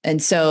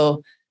 And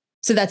so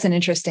that's an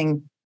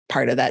interesting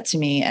part of that to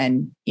me.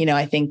 And,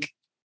 I think,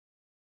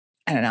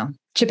 I don't know,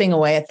 chipping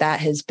away at that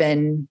has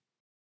been,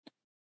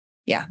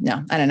 I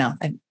don't know.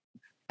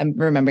 I'm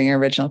remembering your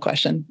original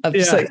question. I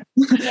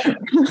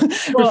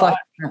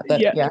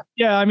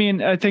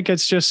mean, I think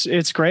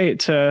it's great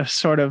to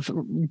sort of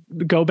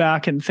go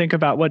back and think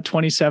about what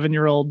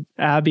 27-year-old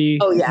Abby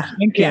was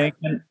thinking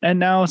and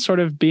now sort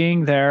of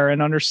being there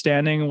and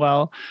understanding,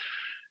 well,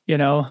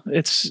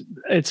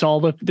 it's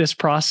all this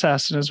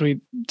process. And as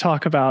we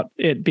talk about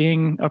it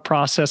being a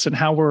process and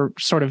how we're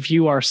sort of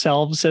view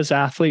ourselves as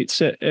athletes,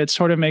 it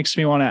sort of makes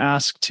me want to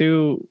ask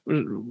too,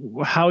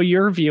 how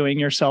you're viewing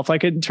yourself,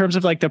 like in terms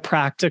of like the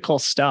practical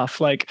stuff,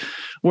 like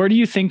where do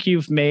you think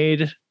you've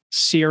made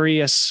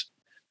serious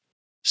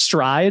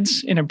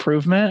strides in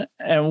improvement,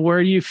 and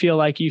where do you feel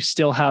like you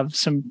still have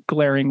some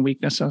glaring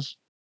weaknesses?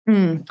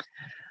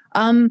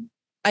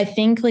 I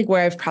think like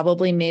where I've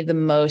probably made the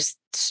most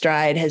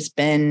stride has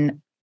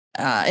been,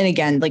 and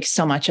again, like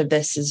so much of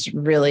this has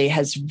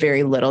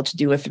very little to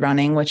do with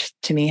running, which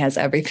to me has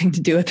everything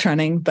to do with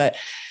running. But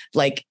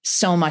like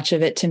so much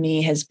of it to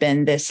me has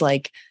been this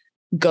like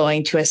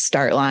going to a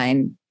start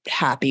line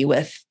happy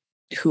with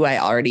who I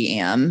already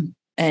am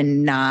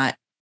and not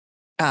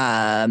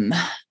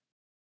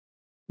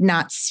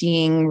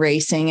seeing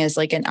racing as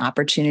like an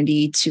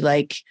opportunity to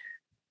like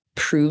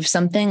prove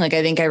something. Like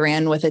I think I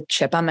ran with a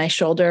chip on my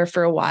shoulder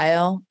for a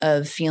while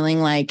of feeling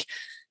like,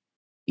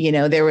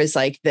 there was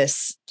like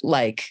this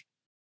like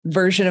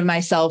version of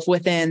myself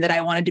within that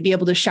I wanted to be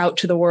able to shout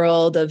to the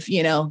world of,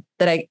 that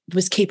I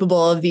was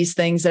capable of these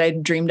things that I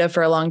dreamed of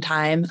for a long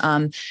time.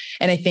 And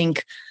I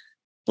think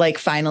like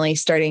finally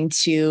starting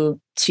to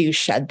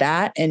shed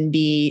that and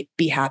be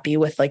happy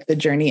with like the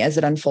journey as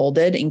it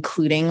unfolded,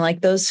 including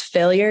like those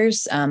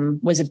failures,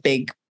 was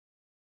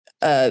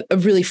a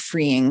really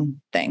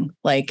freeing thing.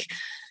 Like,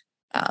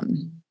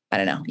 I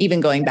don't know,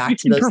 even going back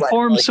to those. You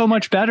perform so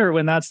much better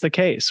when that's the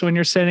case, when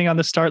you're sitting on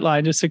the start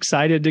line, just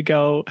excited to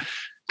go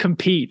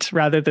compete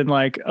rather than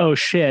like, oh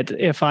shit,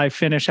 if I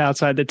finish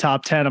outside the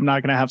top 10, I'm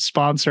not going to have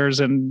sponsors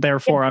and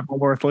therefore I'm a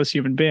worthless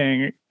human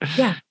being.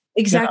 Yeah,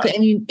 exactly.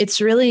 Yeah. And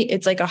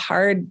it's like a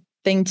hard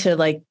thing to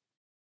like,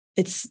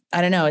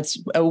 I don't know,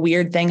 it's a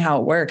weird thing how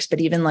it works,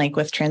 but even like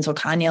with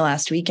Transvulcania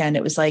last weekend,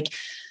 it was like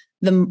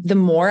the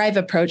more I've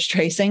approached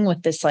racing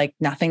with this like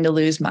nothing to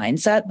lose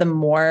mindset, the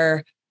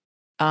more,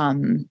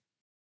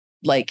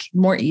 like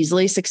more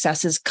easily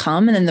successes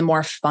come. And then the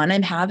more fun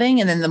I'm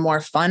having, and then the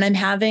more fun I'm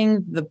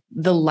having,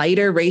 the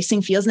lighter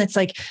racing feels. And it's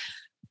like,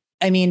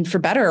 I mean, for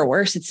better or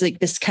worse, it's like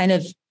this kind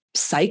of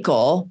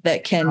cycle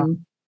that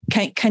can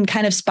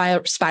kind of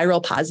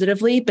spiral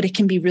positively, but it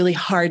can be really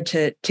hard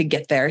to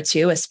get there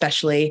too,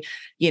 especially,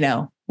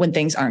 when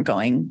things aren't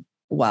going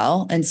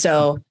well. And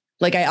so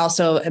like, I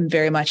also am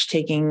very much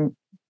taking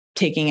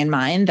in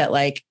mind that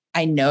like,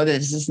 I know that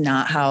this is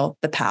not how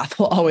the path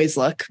will always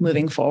look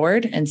moving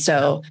forward. And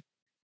so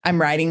I'm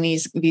riding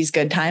these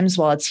good times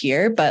while it's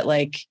here, but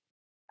like,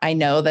 I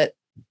know that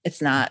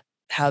it's not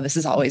how this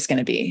is always going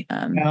to be.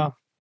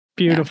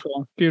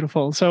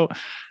 Beautiful. So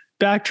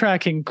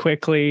backtracking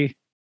quickly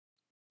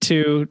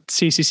to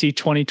CCC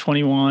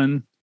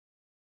 2021,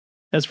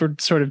 as we're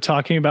sort of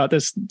talking about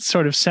this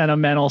sort of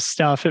sentimental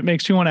stuff, it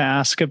makes me want to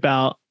ask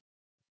about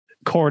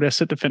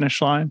Cordis at the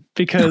finish line,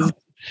 because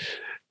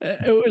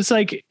it was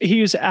like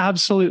he was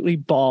absolutely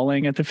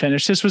bawling at the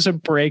finish. This was a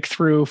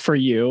breakthrough for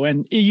you.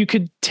 And you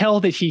could tell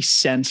that he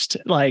sensed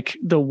like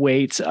the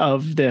weight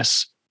of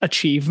this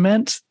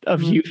achievement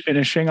of you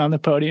finishing on the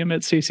podium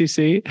at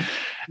CCC.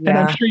 Yeah. And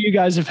I'm sure you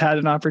guys have had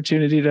an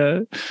opportunity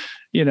to,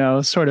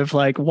 sort of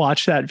like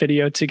watch that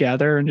video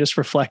together and just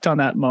reflect on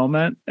that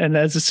moment. And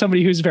as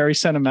somebody who's very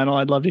sentimental,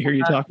 I'd love to hear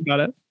you talk about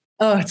it.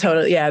 Oh,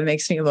 totally. Yeah. It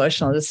makes me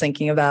emotional just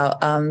thinking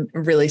about a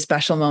really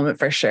special moment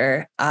for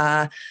sure.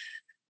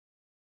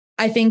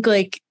 I think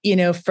like,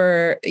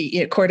 for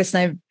Cordis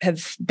and I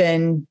have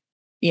been,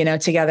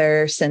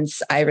 together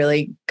since I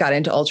really got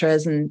into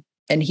ultras, and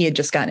he had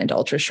just gotten into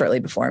ultras shortly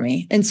before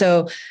me. And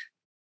so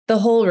the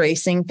whole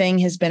racing thing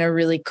has been a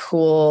really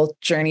cool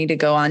journey to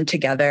go on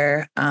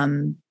together,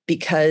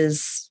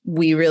 because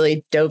we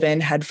really dove in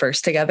head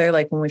first together,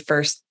 like when we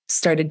first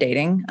started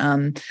dating.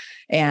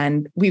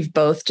 And we've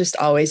both just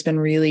always been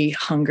really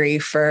hungry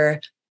to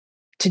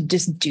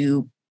just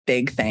do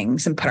big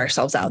things and put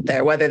ourselves out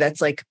there, whether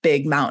that's like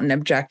big mountain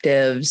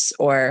objectives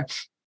or,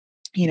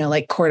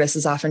 like Cordis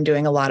is often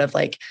doing a lot of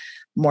like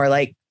more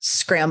like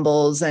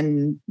scrambles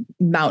and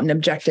mountain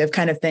objective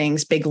kind of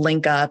things, big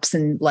link ups,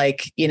 and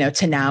like,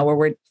 to now where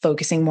we're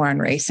focusing more on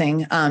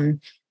racing.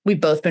 We've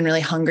both been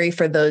really hungry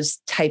for those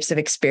types of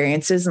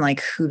experiences and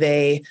like who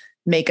they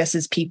make us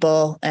as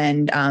people.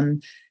 And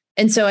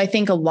so I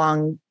think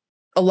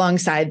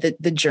alongside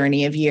the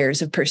journey of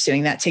years of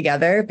pursuing that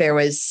together, there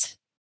was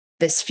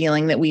this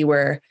feeling that we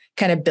were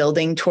kind of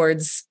building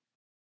towards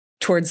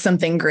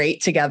something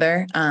great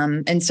together.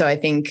 And so I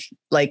think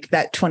like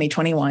that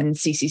 2021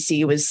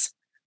 CCC was,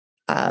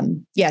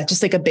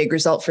 just like a big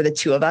result for the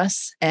two of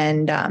us,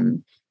 and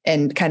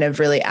kind of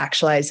really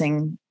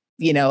actualizing,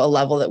 a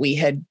level that we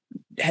had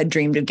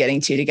dreamed of getting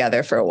to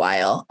together for a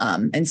while.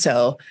 And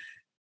so,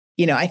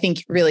 I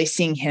think really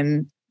seeing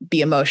him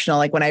be emotional,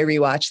 like when I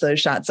rewatch those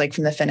shots, like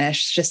from the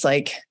finish, just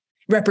like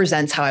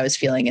represents how I was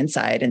feeling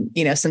inside. And,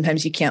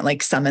 sometimes you can't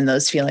like summon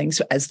those feelings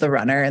as the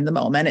runner in the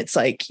moment. It's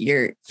like,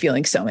 you're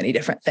feeling so many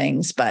different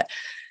things, but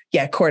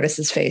yeah,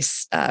 Cordis's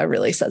face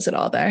really says it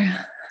all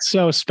there.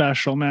 So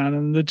special, man.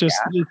 And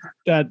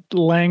that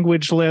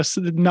language list,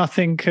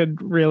 nothing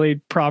could really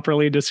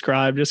properly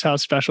describe just how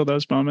special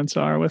those moments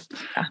are with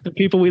the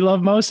people we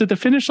love most at the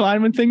finish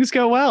line when things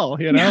go well,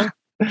 Yeah.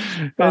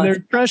 And they're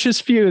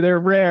precious few. They're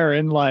rare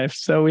in life,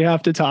 so we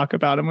have to talk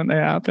about them when they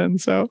happen.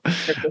 So,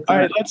 all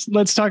right,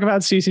 let's talk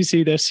about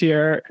CCC this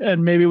year,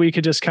 and maybe we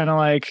could just kind of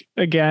like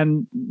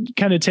again,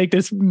 kind of take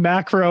this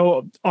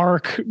macro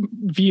arc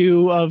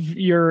view of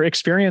your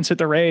experience at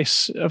the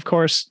race. Of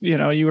course, you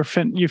know you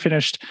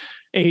finished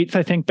 8th,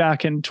 I think,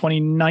 back in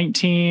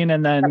 2019,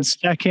 and then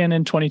 2nd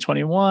in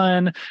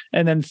 2021,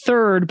 and then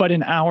 3rd, but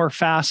an hour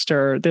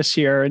faster this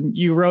year. And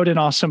you wrote an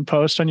awesome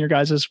post on your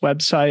guys'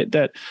 website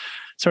that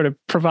sort of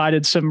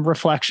provided some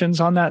reflections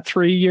on that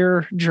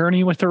 3-year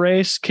journey with the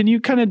race. Can you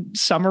kind of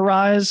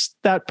summarize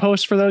that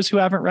post for those who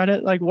haven't read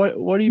it? Like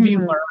what have you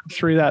learned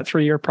through that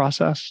 3-year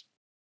process?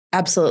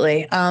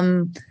 Absolutely.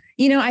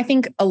 I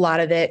think a lot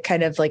of it,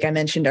 kind of like I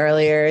mentioned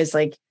earlier, is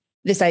like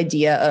this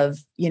idea of,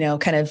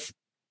 kind of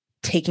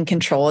taking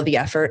control of the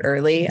effort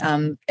early.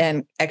 And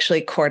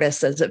actually Cortis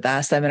says it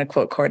best. I'm going to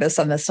quote Cortis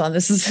on this one.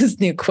 This is his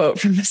new quote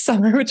from the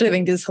summer, which I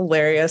think is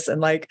hilarious and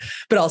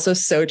but also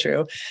so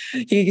true.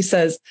 He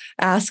says,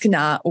 "Ask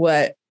not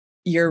what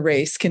your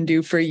race can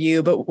do for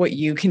you, but what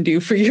you can do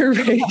for your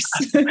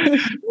race."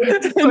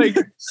 Like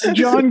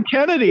John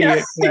Kennedy.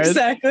 Yeah,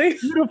 exactly.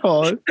 It's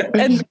beautiful.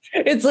 And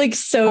it's like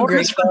so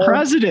great for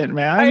president,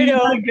 man. I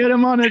know. You get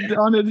him on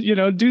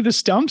a do the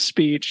stump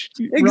speech.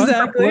 Exactly.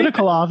 Run for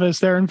political office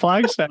there in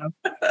Flagstaff.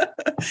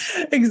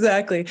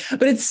 Exactly.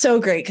 But it's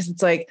so great because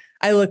it's like,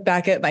 I look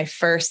back at my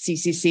first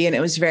CCC and it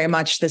was very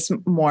much this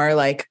more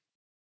like,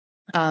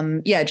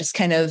 just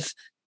kind of,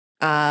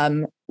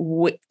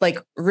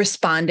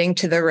 responding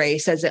to the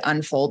race as it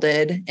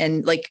unfolded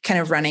and like kind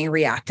of running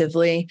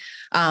reactively,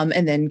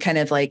 and then kind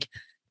of like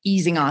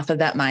easing off of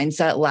that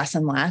mindset less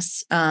and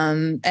less.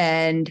 I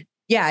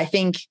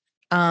think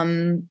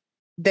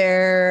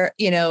there's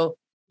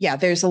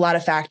a lot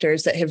of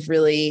factors that have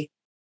really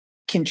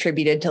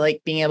contributed to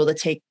like being able to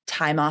take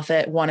time off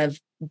it. One of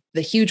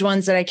the huge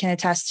ones that I can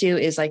attest to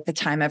is like the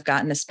time I've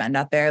gotten to spend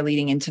out there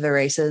leading into the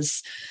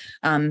races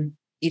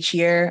each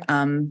year.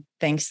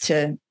 Thanks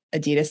to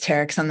Adidas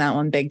Terex on that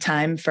one big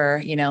time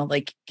for,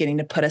 getting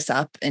to put us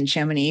up in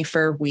Chamonix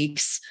for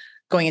weeks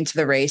going into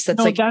the race.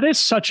 That is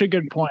such a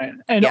good point.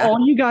 And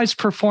all you guys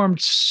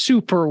performed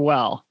super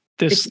well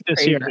this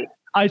year.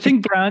 I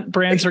think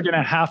brands are going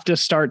to have to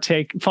start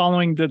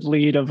following the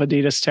lead of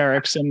Adidas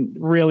Terex and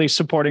really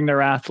supporting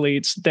their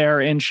athletes there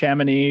in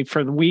Chamonix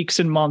for the weeks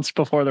and months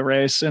before the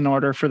race in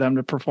order for them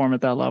to perform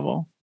at that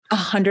level.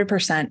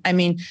 100%. I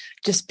mean,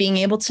 just being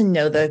able to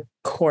know the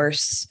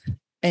course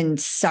in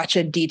such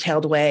a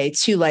detailed way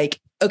to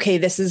like, okay,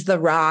 this is the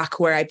rock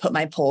where I put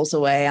my poles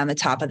away on the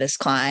top of this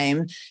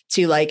climb,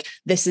 to like,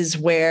 this is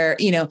where,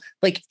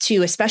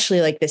 to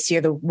especially like this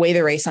year, the way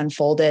the race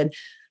unfolded,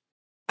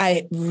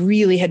 I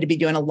really had to be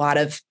doing a lot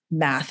of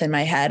math in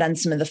my head on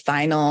some of the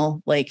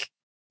final like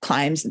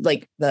climbs,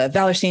 like the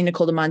Vallorcine to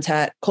Col de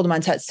Montet,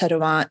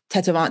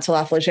 Tetovant to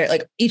La Flégère,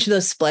 like each of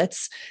those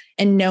splits,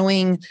 and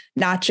knowing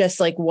not just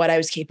like what I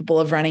was capable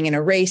of running in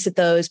a race at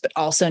those, but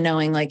also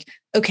knowing like,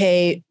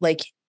 okay, like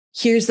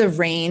here's the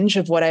range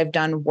of what I've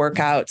done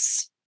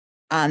workouts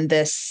on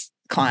this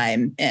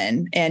climb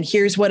in, and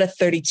here's what a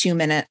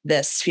 32-minute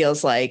this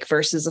feels like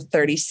versus a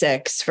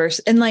 36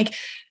 and like,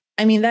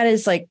 I mean, that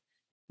is like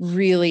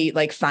really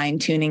like fine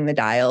tuning the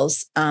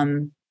dials.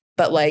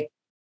 But like,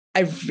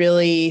 I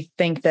really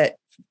think that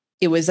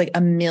it was like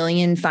a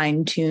million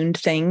fine-tuned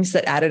things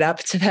that added up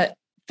to that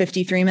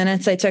 53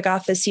 minutes I took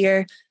off this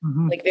year.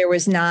 Mm-hmm. Like there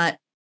was not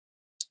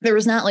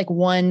like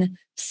one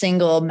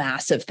single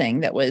massive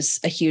thing that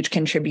was a huge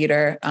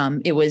contributor.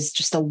 It was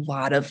just a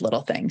lot of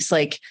little things.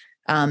 Like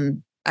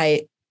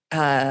I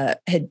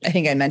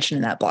think I mentioned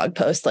in that blog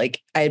post,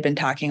 like I had been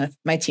talking with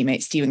my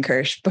teammate, Steven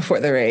Kirsch, before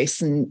the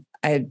race. And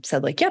I had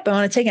said like, yep, I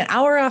want to take an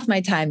hour off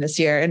my time this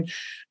year. And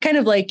kind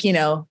of like,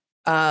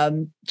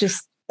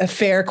 just a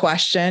fair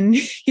question.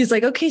 He's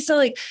like, okay, so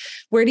like,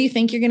 where do you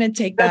think you're going to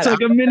take that? That's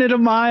like a minute a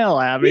mile,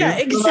 Abby. Yeah,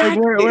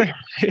 exactly.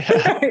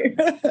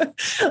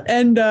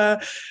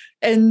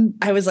 And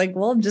I was like,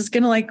 well, I'm just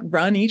going to like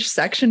run each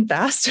section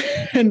faster.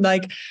 And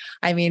like,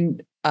 I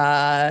mean,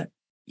 it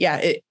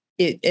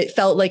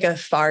felt like a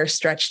far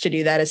stretch to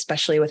do that,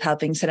 especially with how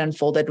things had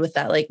unfolded with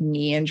that like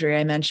knee injury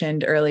I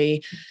mentioned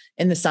early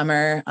in the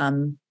summer,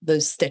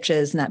 those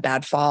stitches and that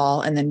bad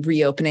fall, and then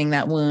reopening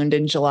that wound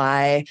in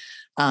July.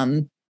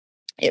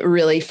 It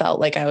really felt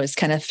like I was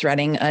kind of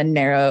threading a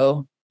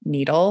narrow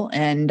needle.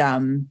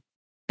 And,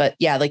 but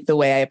yeah, like the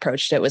way I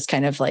approached it was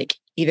kind of like,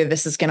 either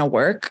this is going to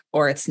work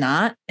or it's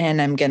not.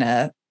 And I'm going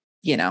to,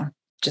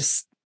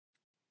 just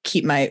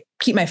keep my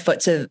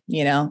foot to,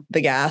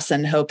 the gas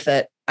and hope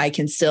that I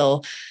can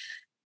still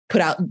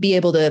be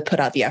able to put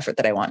out the effort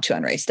that I want to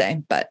on race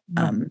day. But,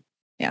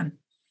 yeah.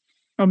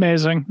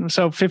 Amazing.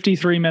 So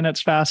 53 minutes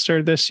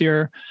faster this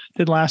year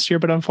than last year,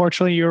 but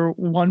unfortunately you're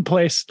one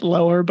place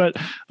lower. But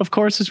of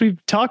course, as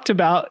we've talked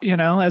about,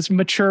 as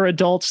mature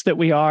adults that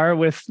we are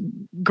with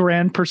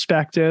grand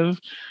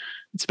perspective,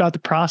 it's about the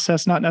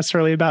process, not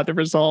necessarily about the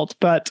result.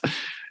 But,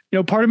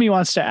 part of me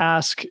wants to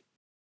ask,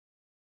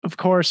 of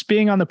course,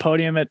 being on the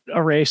podium at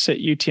a race at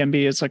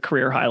UTMB is a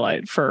career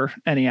highlight for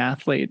any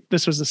athlete.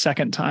 This was the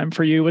second time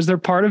for you. Was there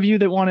part of you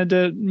that wanted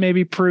to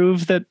maybe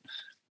prove that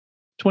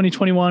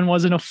 2021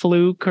 wasn't a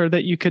fluke, or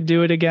that you could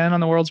do it again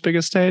on the world's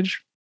biggest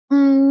stage?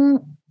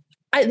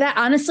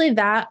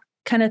 That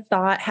kind of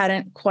thought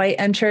hadn't quite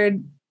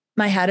entered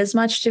my head as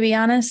much, to be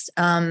honest,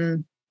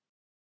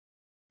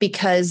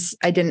 because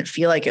I didn't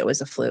feel like it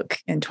was a fluke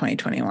in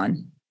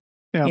 2021.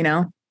 Yeah. You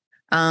know,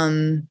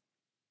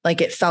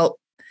 like it felt.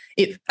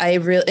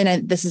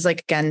 This is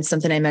like, again,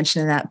 something I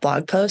mentioned in that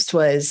blog post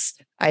was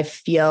I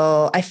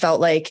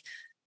felt like,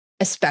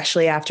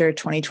 especially after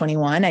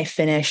 2021, I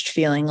finished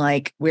feeling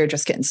like we're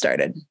just getting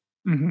started.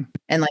 Mm-hmm.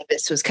 And like,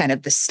 this was kind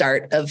of the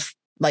start of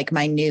like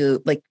my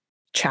new like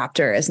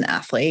chapter as an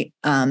athlete.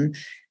 And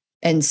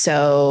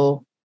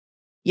so,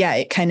 yeah,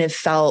 it kind of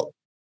felt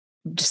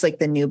just like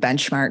the new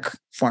benchmark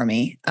for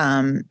me.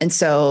 And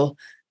so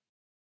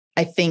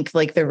I think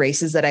like the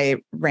races that I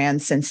ran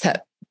since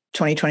that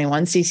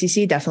 2021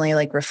 CCC definitely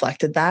like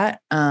reflected that.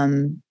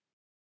 And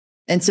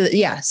so,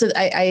 yeah, so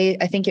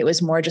I think it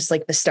was more just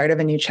like the start of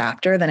a new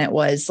chapter than it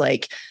was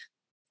like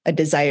a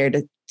desire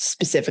to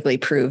specifically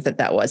prove that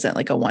that wasn't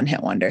like a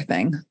one-hit wonder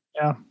thing.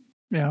 Yeah.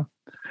 Yeah.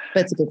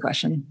 That's a good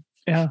question.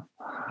 Yeah.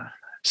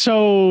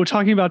 So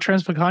talking about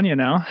Transvulcania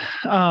now,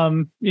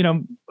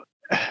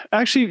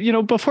 actually,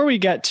 before we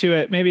get to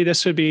it, maybe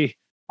this would be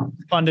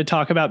fun to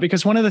talk about,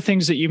 because one of the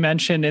things that you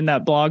mentioned in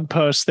that blog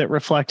post that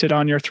reflected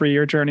on your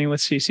 3-year journey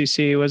with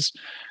CCC was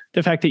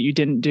the fact that you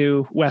didn't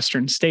do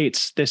Western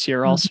States this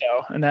year also.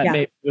 And that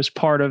maybe was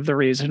part of the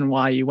reason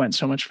why you went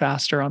so much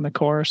faster on the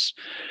course.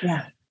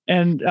 Yeah.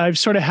 And I've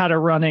sort of had a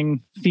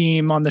running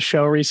theme on the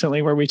show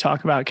recently where we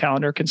talk about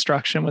calendar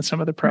construction with some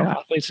of the pro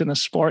athletes in the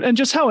sport, and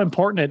just how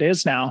important it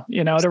is now,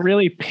 to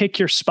really pick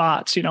your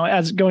spots,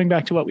 as going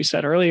back to what we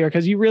said earlier,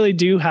 because you really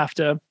do have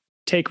to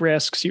take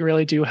risks. You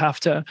really do have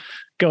to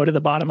go to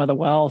the bottom of the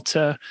well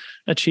to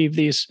achieve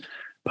these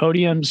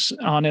podiums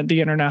on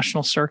the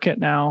international circuit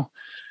now.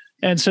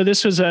 And so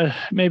this was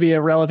maybe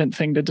a relevant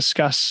thing to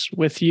discuss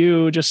with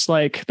you, just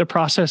like the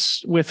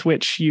process with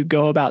which you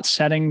go about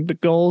setting the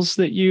goals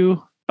that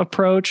you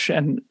approach,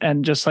 and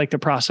just like the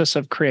process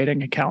of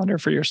creating a calendar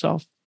for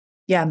yourself.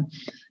 Yeah.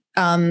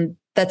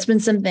 That's been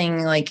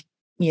something like,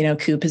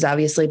 Coop has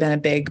obviously been a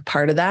big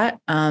part of that.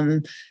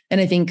 And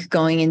I think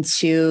going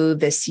into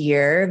this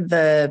year,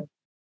 the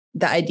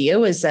idea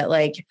was that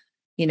like,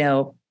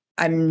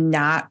 I'm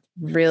not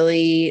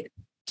really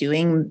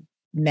doing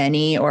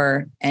many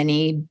or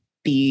any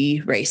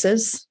B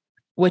races,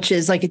 which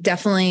is like, it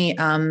definitely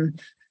been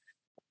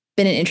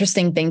an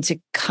interesting thing to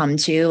come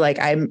to. Like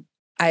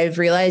I've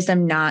realized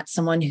I'm not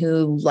someone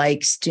who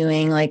likes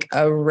doing like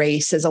a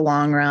race as a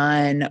long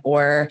run,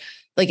 or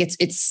like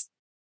it's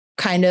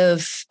kind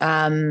of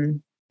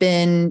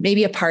been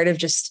maybe a part of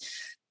just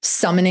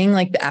summoning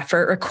like the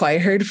effort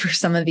required for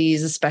some of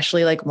these,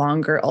 especially like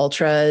longer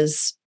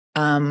ultras,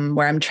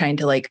 where I'm trying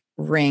to like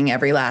wring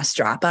every last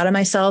drop out of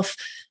myself,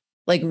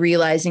 like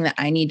realizing that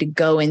I need to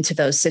go into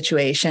those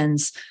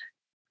situations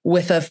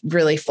with a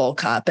really full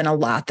cup and a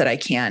lot that I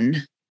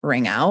can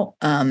wring out.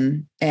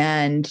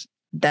 And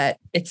that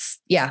it's,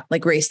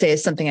 like race day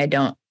is something I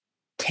don't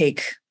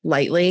take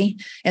lightly.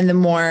 And the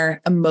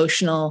more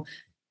emotional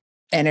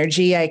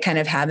energy I kind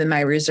of have in my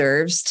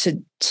reserves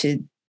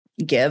to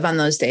give on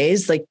those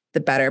days, like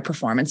the better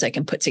performance I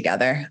can put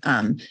together.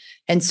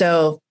 And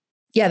so,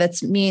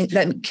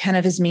 that kind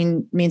of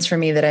means for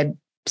me that I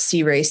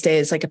see race day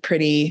as like a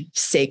pretty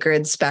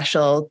sacred,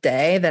 special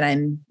day that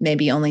I'm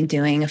maybe only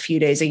doing a few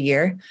days a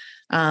year.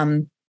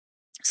 So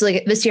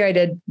like this year I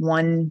did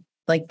one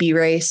like B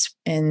race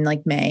in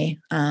like May.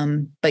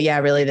 But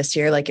really this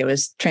year, like it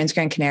was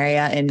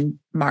Transvulcania in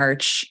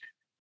March,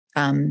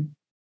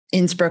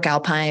 Innsbruck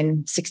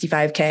Alpine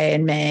 65K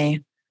in May,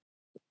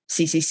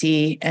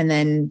 CCC, and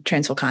then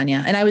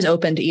Transvulcania. And I was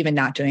open to even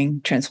not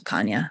doing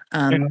Transvulcania.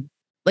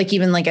 Like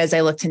even like as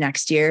I look to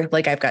next year,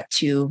 like I've got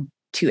two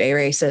A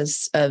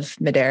races of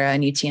Madeira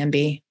and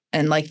UTMB.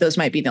 And like those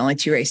might be the only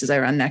 2 races I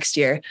run next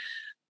year.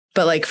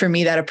 But like for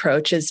me, that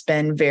approach has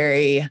been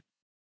very,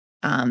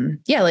 a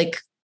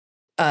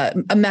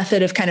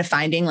method of kind of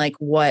finding like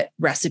what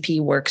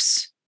recipe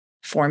works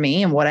for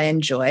me and what I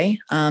enjoy.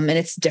 And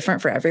it's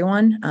different for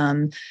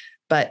everyone.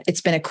 But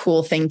it's been a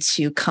cool thing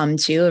to come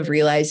to, of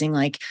realizing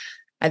like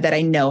that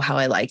I know how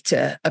I like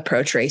to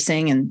approach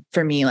racing. And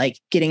for me, like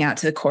getting out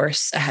to the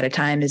course ahead of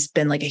time has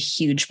been like a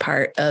huge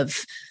part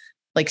of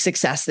like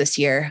success this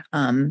year.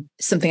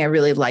 Something I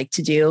really like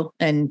to do.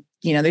 And,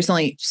 there's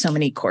only so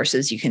many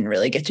courses you can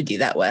really get to do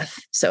that with.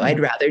 So I'd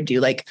rather do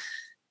like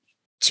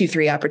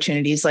 2-3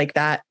 opportunities like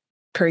that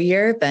per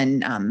year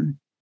than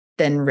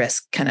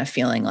risk kind of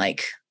feeling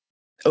like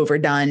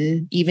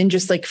overdone, even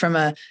just like from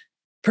a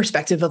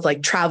perspective of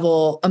like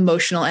travel,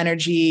 emotional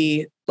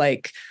energy,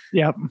 like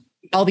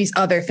all these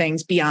other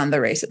things beyond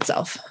the race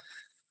itself.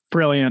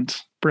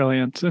 Brilliant.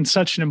 And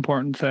such an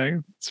important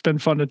thing. It's been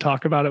fun to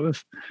talk about it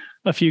with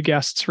a few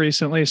guests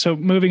recently. So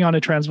moving on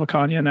to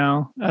Transvulcania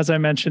now, as I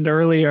mentioned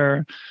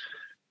earlier,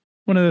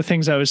 one of the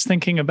things I was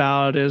thinking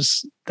about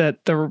is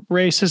that the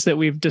races that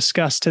we've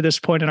discussed to this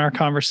point in our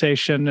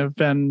conversation have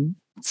been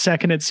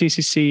second at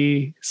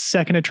CCC,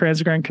 second at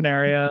Transgran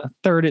Canaria,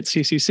 third at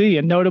CCC,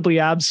 and notably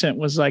absent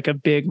was like a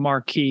big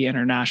marquee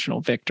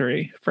international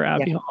victory for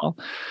Abby Hall.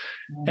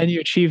 And you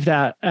achieved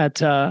that at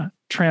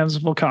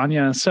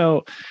Transvulcania.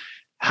 So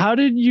how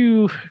did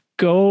you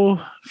go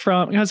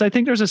from, because I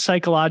think there's a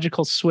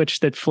psychological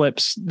switch that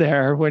flips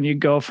there when you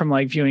go from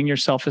like viewing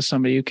yourself as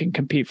somebody who can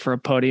compete for a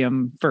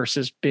podium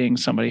versus being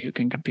somebody who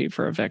can compete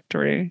for a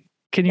victory.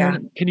 Can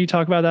you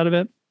talk about that a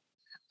bit?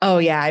 Oh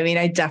yeah. I mean,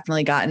 I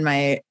definitely got in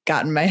my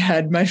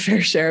head my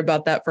fair share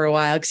about that for a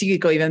while. Cause you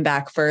could go even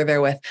back further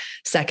with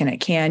second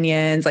at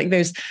Canyons. Like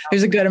there's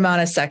a good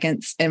amount of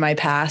seconds in my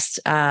past.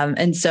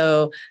 And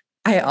so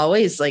I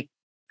always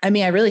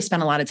I really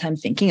spent a lot of time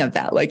thinking of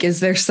that. Like, is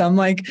there some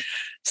like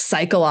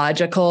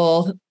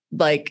psychological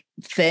like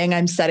thing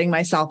I'm setting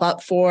myself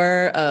up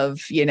for of,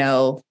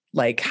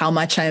 like how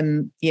much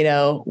I'm,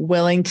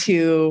 willing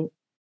to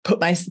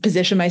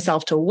position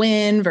myself to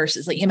win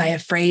versus like, am I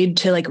afraid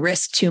to like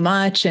risk too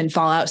much and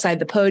fall outside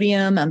the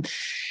podium?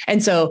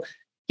 And so,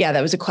 yeah,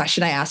 that was a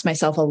question I asked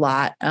myself a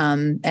lot.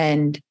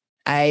 And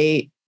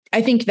I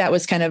think that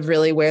was kind of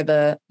really where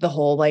the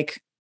whole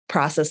like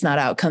process, not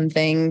outcome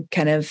thing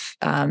kind of,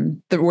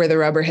 where the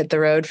rubber hit the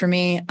road for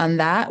me on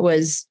that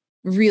was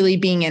really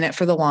being in it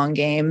for the long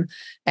game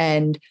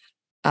and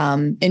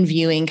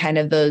viewing kind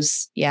of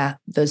those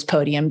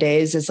podium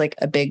days as like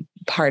a big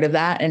part of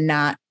that and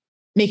not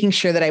making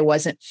sure that I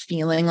wasn't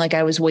feeling like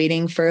I was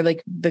waiting for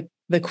like the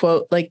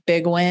quote, like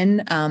big win.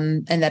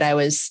 And that I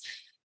was,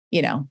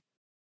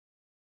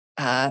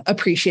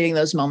 appreciating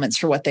those moments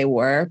for what they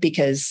were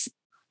because,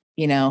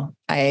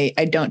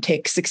 I don't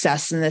take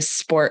success in this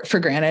sport for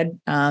granted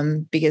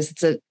because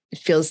it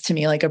feels to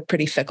me like a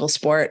pretty fickle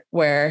sport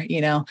where,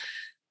 you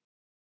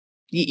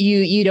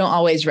don't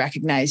always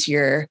recognize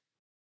your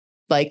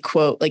like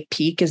quote, like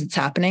peak as it's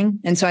happening.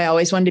 And so I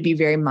always wanted to be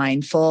very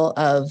mindful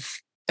of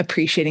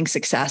appreciating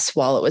success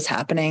while it was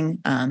happening.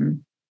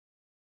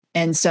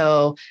 And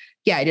so,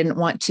 yeah, I didn't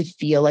want to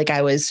feel like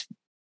I was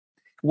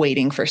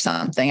waiting for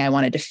something. I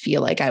wanted to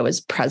feel like I was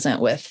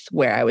present with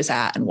where I was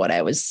at and what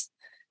I was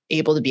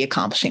able to be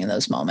accomplishing in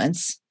those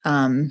moments.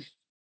 But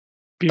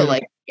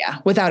like, yeah,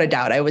 without a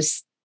doubt,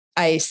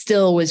 I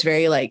still was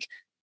very like,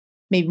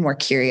 maybe more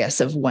curious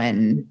of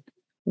when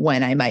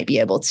I might be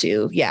able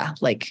to,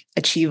 like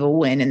achieve a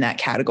win in that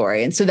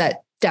category. And so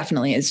that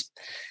definitely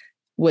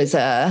was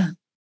a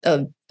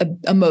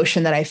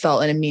emotion that I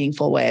felt in a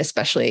meaningful way,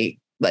 especially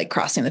like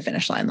crossing the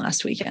finish line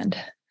last weekend.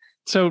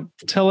 So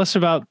tell us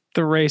about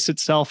the race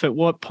itself. At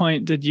what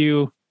point did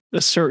you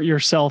assert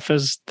yourself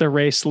as the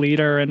race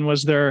leader? And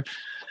was there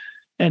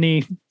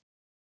any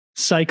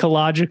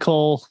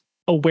psychological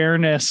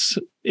awareness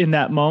in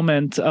that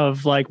moment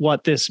of like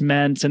what this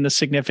meant and the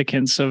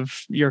significance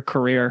of your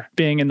career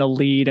being in the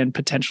lead and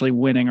potentially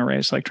winning a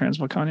race like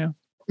Transvulcania?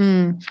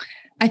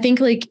 I think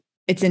like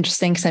it's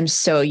interesting because I'm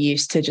so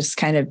used to just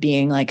kind of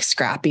being like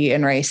scrappy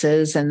in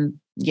races and,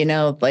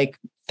 like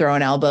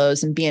throwing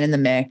elbows and being in the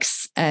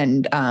mix.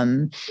 And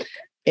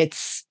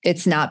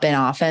it's not been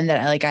often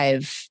that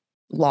I've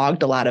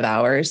logged a lot of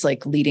hours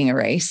like leading a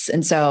race.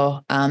 And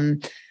so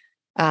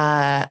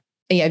I've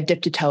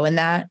dipped a toe in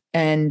that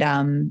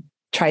and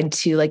tried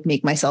to like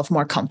make myself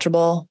more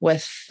comfortable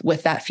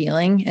with that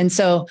feeling. And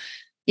so,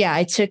 yeah,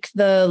 I took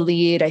the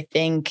lead, I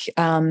think,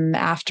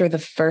 after the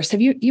first,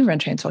 you run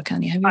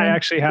Transvulcania? I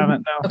actually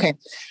haven't, no. Okay.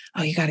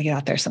 Oh, you got to get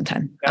out there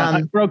sometime. Yeah,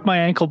 I broke my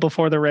ankle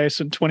before the race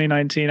in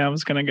 2019. I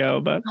was going to go,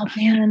 but. Oh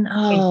man.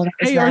 Oh,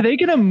 hey, are they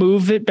going to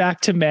move it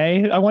back to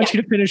May? I want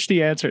you to finish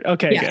the answer.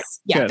 Okay. Yes.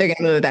 Good. Yeah. Good. They're going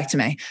to move it back to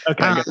May.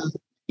 Okay. Good.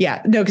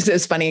 Yeah, no, because it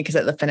was funny because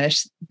at the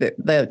finish, they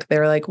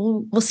were like,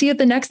 well, we'll see you at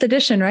the next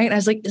edition, right? And I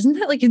was like, isn't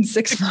that like in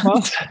 6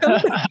 months?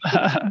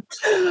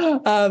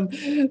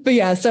 But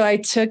yeah, so I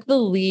took the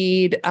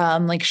lead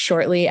like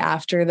shortly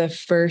after the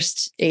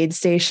first aid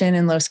station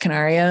in Los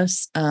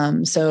Canarios.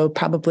 So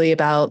probably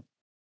about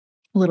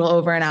a little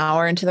over an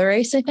hour into the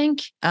race, I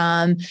think.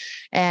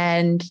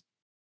 And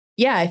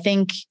yeah, I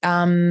think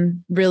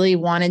really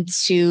wanted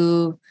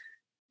to,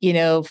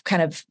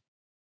 kind of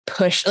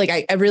push, like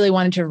I really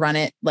wanted to run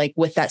it like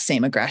with that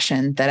same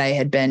aggression that I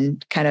had been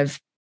kind of,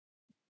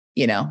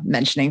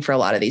 mentioning for a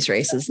lot of these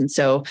races. And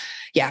so,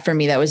 yeah, for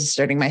me, that was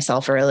asserting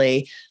myself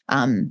early,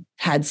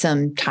 had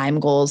some time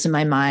goals in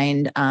my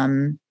mind.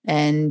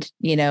 And,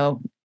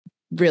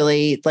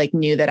 really like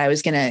knew that I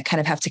was going to kind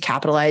of have to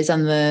capitalize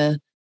on the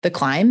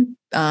climb.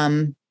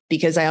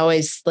 Because I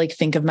always like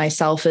think of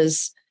myself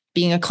as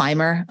being a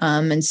climber.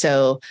 And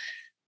so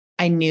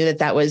I knew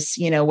that was,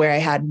 where I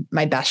had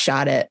my best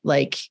shot at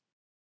like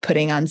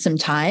putting on some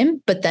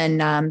time. But then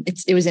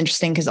it was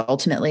interesting because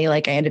ultimately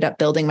like I ended up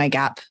building my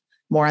gap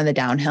more on the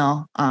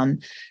downhill.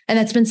 And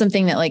that's been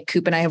something that like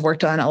Coop and I have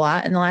worked on a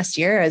lot in the last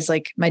year as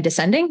like my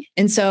descending.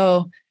 And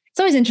so it's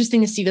always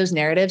interesting to see those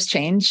narratives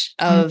change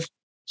of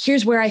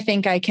here's where I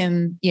think I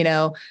can,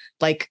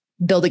 like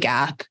build a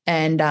gap.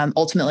 And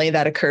ultimately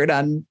that occurred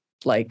on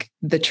like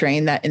the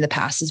terrain that in the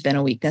past has been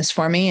a weakness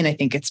for me. And I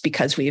think it's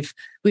because we've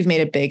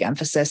made a big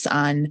emphasis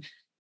on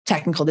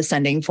technical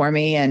descending for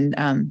me. And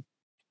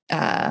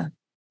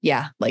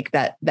like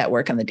that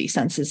work on the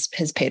descents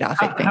has paid off,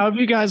 I think. How have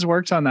you guys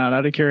worked on that,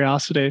 out of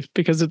curiosity?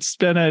 Because it's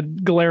been a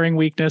glaring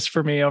weakness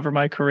for me over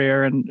my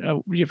career. And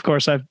of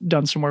course, I've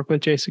done some work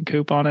with Jason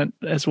Koop on it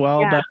as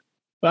well. Yeah.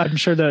 But I'm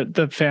sure that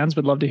the fans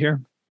would love to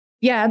hear.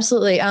 Yeah,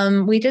 absolutely.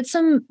 We did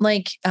some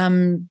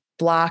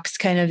blocks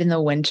kind of in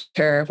the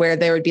winter where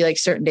there would be like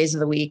certain days of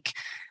the week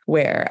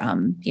where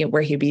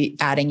where he'd be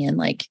adding in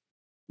like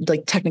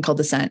technical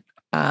descent,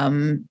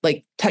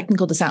 like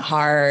technical descent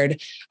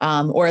hard,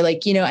 or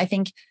like, I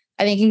think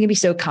it can be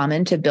so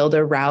common to build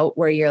a route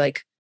where you're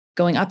like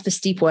going up the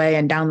steep way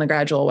and down the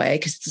gradual way,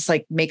 because it's just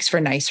like makes for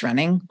nice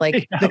running.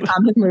 Like the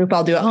common loop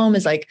I'll do at home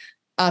is like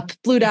up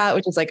Blue Dot,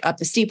 which is like up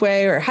the steep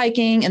way or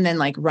hiking, and then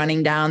like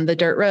running down the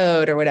dirt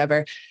road or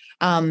whatever.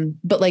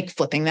 But like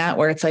flipping that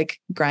where it's like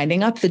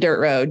grinding up the dirt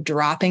road,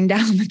 dropping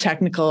down the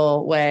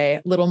technical way,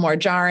 a little more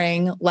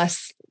jarring,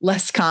 less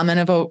common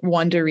of a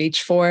one to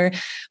reach for.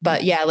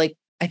 But yeah, like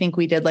I think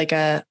we did like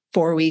a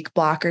 4-week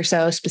block or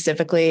so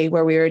specifically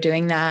where we were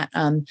doing that.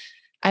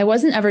 I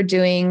wasn't ever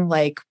doing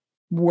like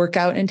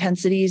workout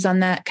intensities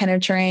on that kind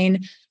of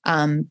terrain.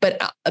 But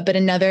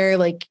another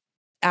like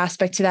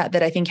aspect to that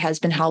I think has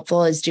been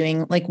helpful is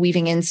doing like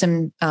weaving in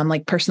some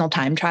like personal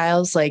time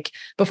trials. Like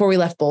before we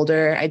left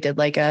Boulder, I did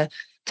like a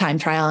time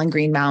trial on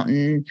Green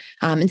Mountain,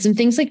 and some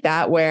things like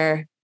that,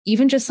 where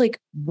even just like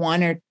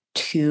 1 or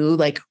 2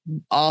 like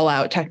all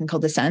out technical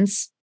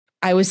descents,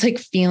 I was like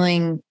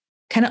feeling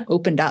kind of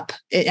opened up.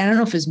 I don't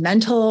know if it was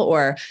mental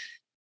or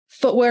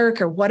footwork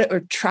or what,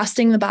 or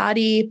trusting the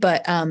body,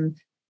 but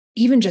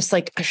even just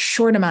like a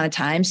short amount of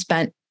time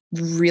spent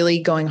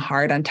really going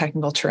hard on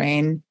technical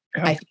terrain,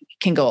 I think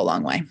can go a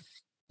long way.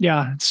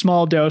 Yeah.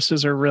 Small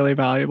doses are really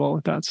valuable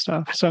with that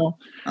stuff. So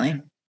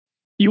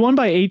you won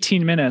by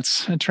 18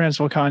 minutes at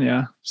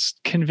Transvulcania.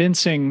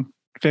 Convincing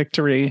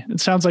victory. It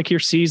sounds like your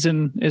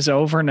season is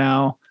over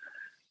now.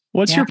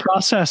 What's your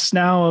process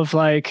now of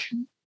like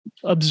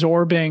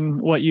absorbing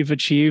what you've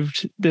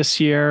achieved this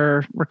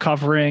year,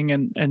 recovering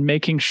and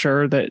making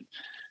sure that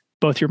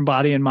both your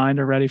body and mind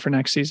are ready for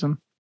next season?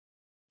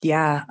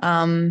 Yeah.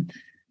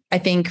 I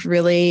think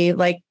really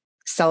like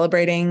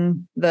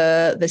celebrating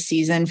the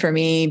season for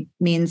me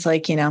means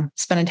like,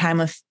 spending time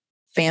with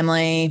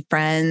family,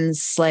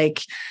 friends,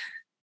 like,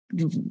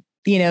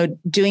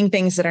 doing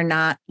things that are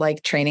not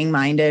like training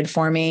minded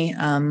for me.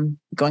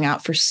 Going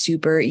out for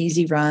super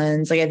easy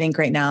runs. Like I think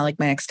right now, like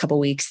my next couple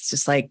of weeks, it's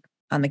just like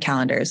on the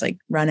calendar is like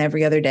run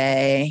every other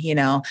day.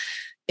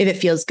 If it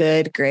feels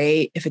good,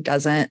 great. If it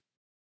doesn't,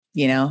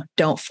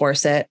 don't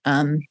force it.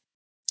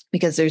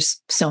 Because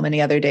there's so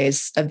many other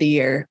days of the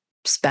year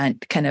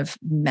spent kind of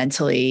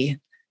mentally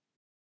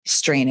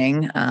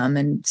straining,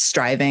 and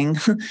striving.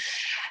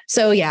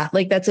 So yeah,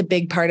 like that's a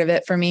big part of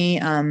it for me.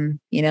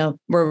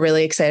 We're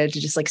really excited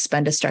to just like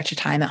spend a stretch of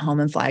time at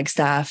home in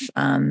Flagstaff,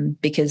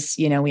 because,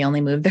 we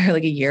only moved there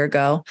like a year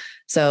ago.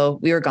 So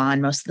we were gone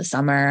most of the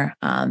summer.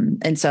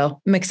 And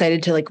so I'm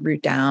excited to like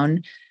root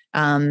down.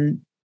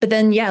 But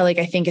then, yeah, like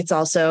I think it's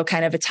also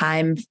kind of a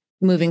time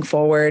moving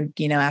forward,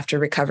 after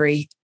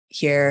recovery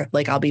here,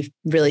 like I'll be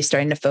really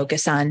starting to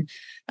focus on,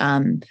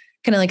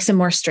 kind of like some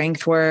more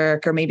strength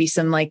work, or maybe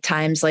some like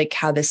times like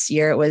how this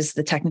year it was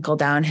the technical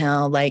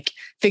downhill, like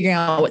figuring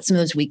out what some of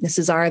those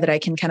weaknesses are that I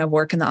can kind of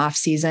work in the off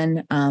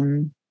season.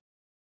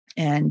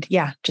 And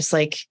yeah, just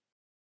like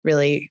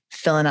really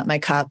filling up my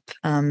cup,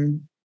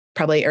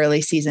 probably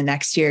early season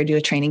next year, do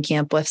a training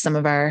camp with some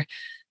of our,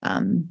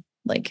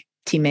 like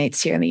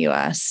teammates here in the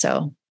US.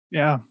 So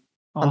yeah.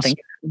 Awesome.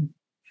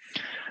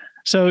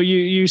 So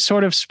you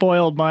sort of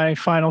spoiled my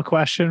final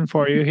question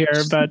for you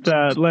here, but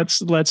let's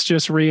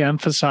just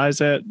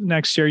reemphasize it.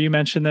 Next year, you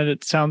mentioned that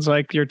it sounds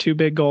like your 2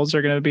 big goals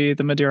are going to be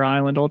the Madeira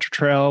Island Ultra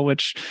Trail,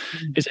 which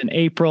is in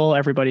April.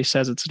 Everybody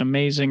says it's an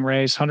amazing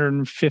race,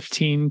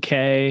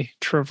 115K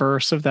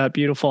traverse of that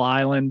beautiful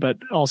island, but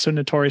also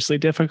notoriously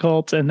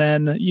difficult. And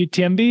then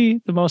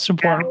UTMB, the most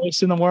important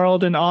race in the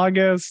world, in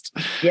August.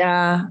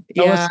 Yeah.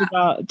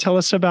 Tell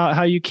us about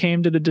how you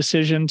came to the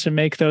decision to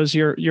make those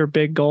your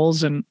big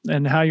goals, and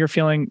how you're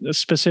feeling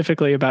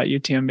specifically about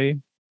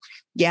UTMB.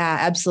 Yeah,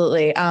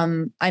 absolutely.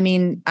 I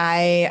mean,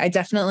 I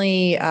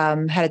definitely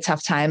had a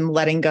tough time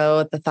letting go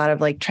at the thought of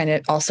like trying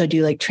to also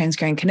do like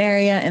Transgran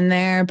Canaria in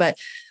there. But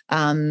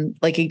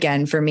like,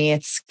 again, for me,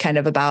 it's kind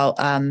of about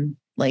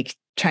like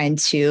trying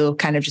to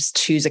kind of just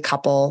choose a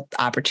couple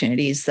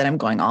opportunities that I'm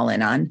going all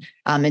in on.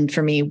 And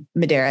for me,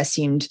 Madeira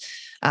seemed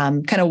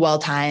kind of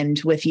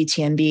well-timed with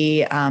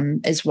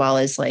UTMB, as well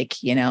as like,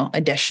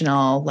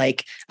 additional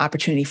like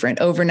opportunity for an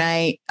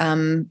overnight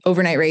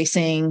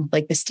racing,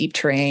 like the steep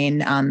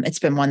terrain. It's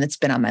been one that's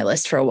been on my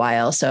list for a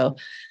while. So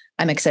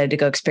I'm excited to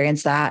go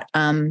experience that.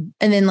 And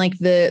then like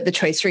the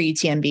choice for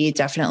UTMB,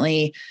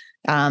 definitely,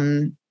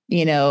 having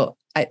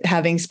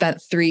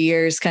spent 3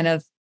 years kind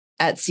of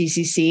at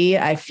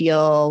CCC, I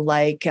feel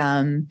like,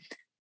 you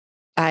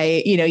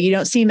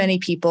don't see many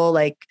people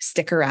like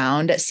stick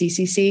around at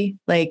CCC.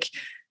 Like,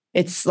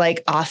 it's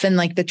like often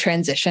like the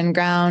transition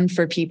ground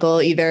for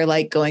people either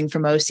like going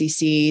from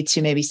OCC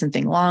to maybe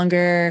something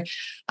longer.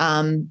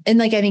 And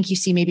like, I think you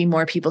see maybe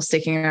more people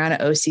sticking around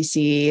at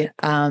OCC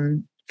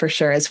for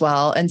sure as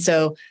well. And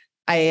so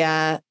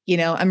I'm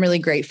really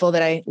grateful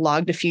that I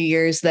logged a few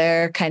years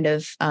there, kind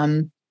of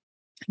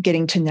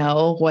getting to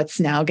know what's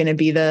now going to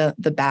be the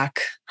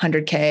back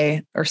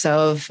 100K or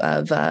so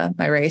of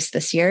my race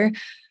this year.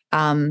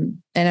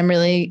 And I'm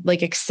really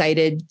like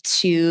excited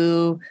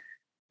to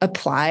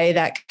apply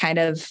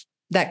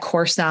that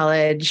course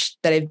knowledge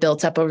that I've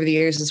built up over the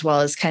years, as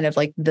well as kind of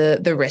like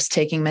the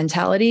risk-taking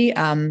mentality.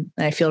 And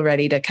I feel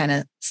ready to kind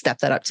of step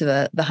that up to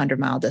the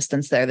 100-mile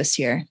distance there this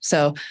year.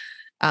 So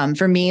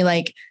for me,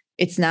 like,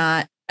 it's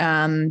not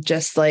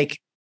just like,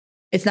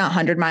 it's not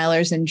 100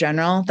 milers in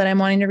general that I'm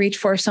wanting to reach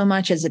for so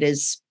much as it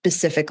is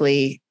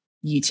specifically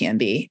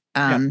UTMB.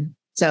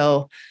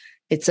 So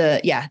it's a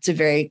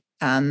very,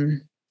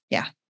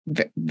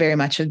 very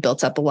much have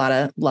built up a lot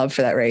of love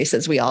for that race,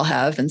 as we all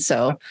have. And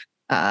so,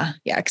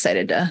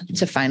 excited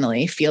to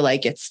finally feel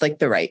like it's like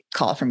the right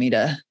call for me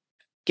to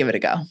give it a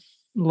go.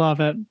 Love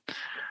it.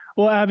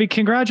 Well, Abby,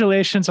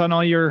 congratulations on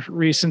all your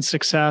recent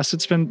success.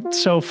 It's been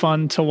so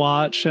fun to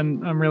watch,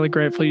 and I'm really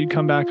grateful you'd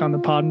come back on the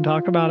pod and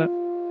talk about it.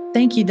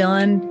 Thank you,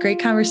 Dylan. Great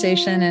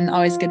conversation, and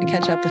always good to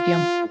catch up with you.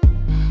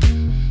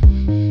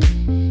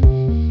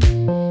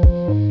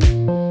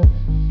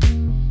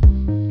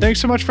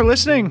 Thanks so much for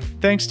listening.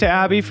 Thanks to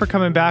Abby for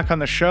coming back on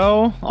the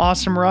show.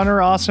 Awesome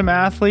runner, awesome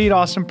athlete,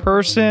 awesome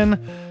person,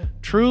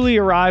 truly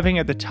arriving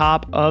at the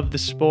top of the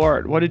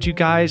sport. What did you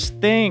guys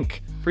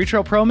think? Free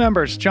Trail Pro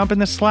members, jump in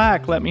the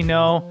Slack. Let me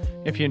know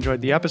if you enjoyed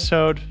the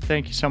episode.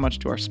 Thank you so much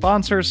to our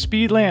sponsors,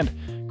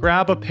 Speedland.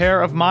 Grab a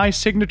pair of my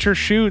signature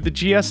shoe, the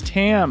GS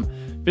Tam.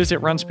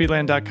 Visit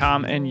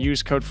runspeedland.com and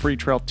use code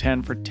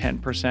FreeTrail10 for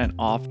 10%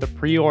 off the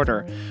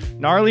pre-order.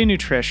 Gnarly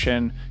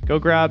Nutrition. Go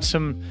grab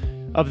some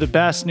of the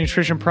best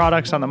nutrition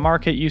products on the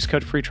market. Use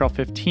code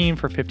FreeTrail15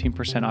 for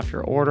 15% off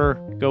your order.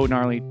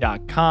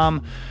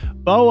 GoGnarly.com.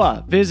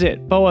 BOA.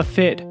 Visit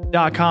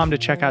BOAFit.com to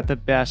check out the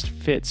best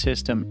fit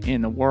system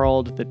in the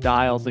world. The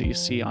dials that you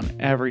see on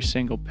every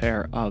single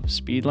pair of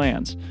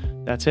Speedlands.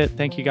 That's it.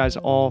 Thank you guys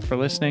all for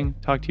listening.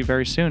 Talk to you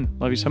very soon.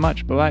 Love you so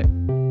much.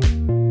 Bye-bye.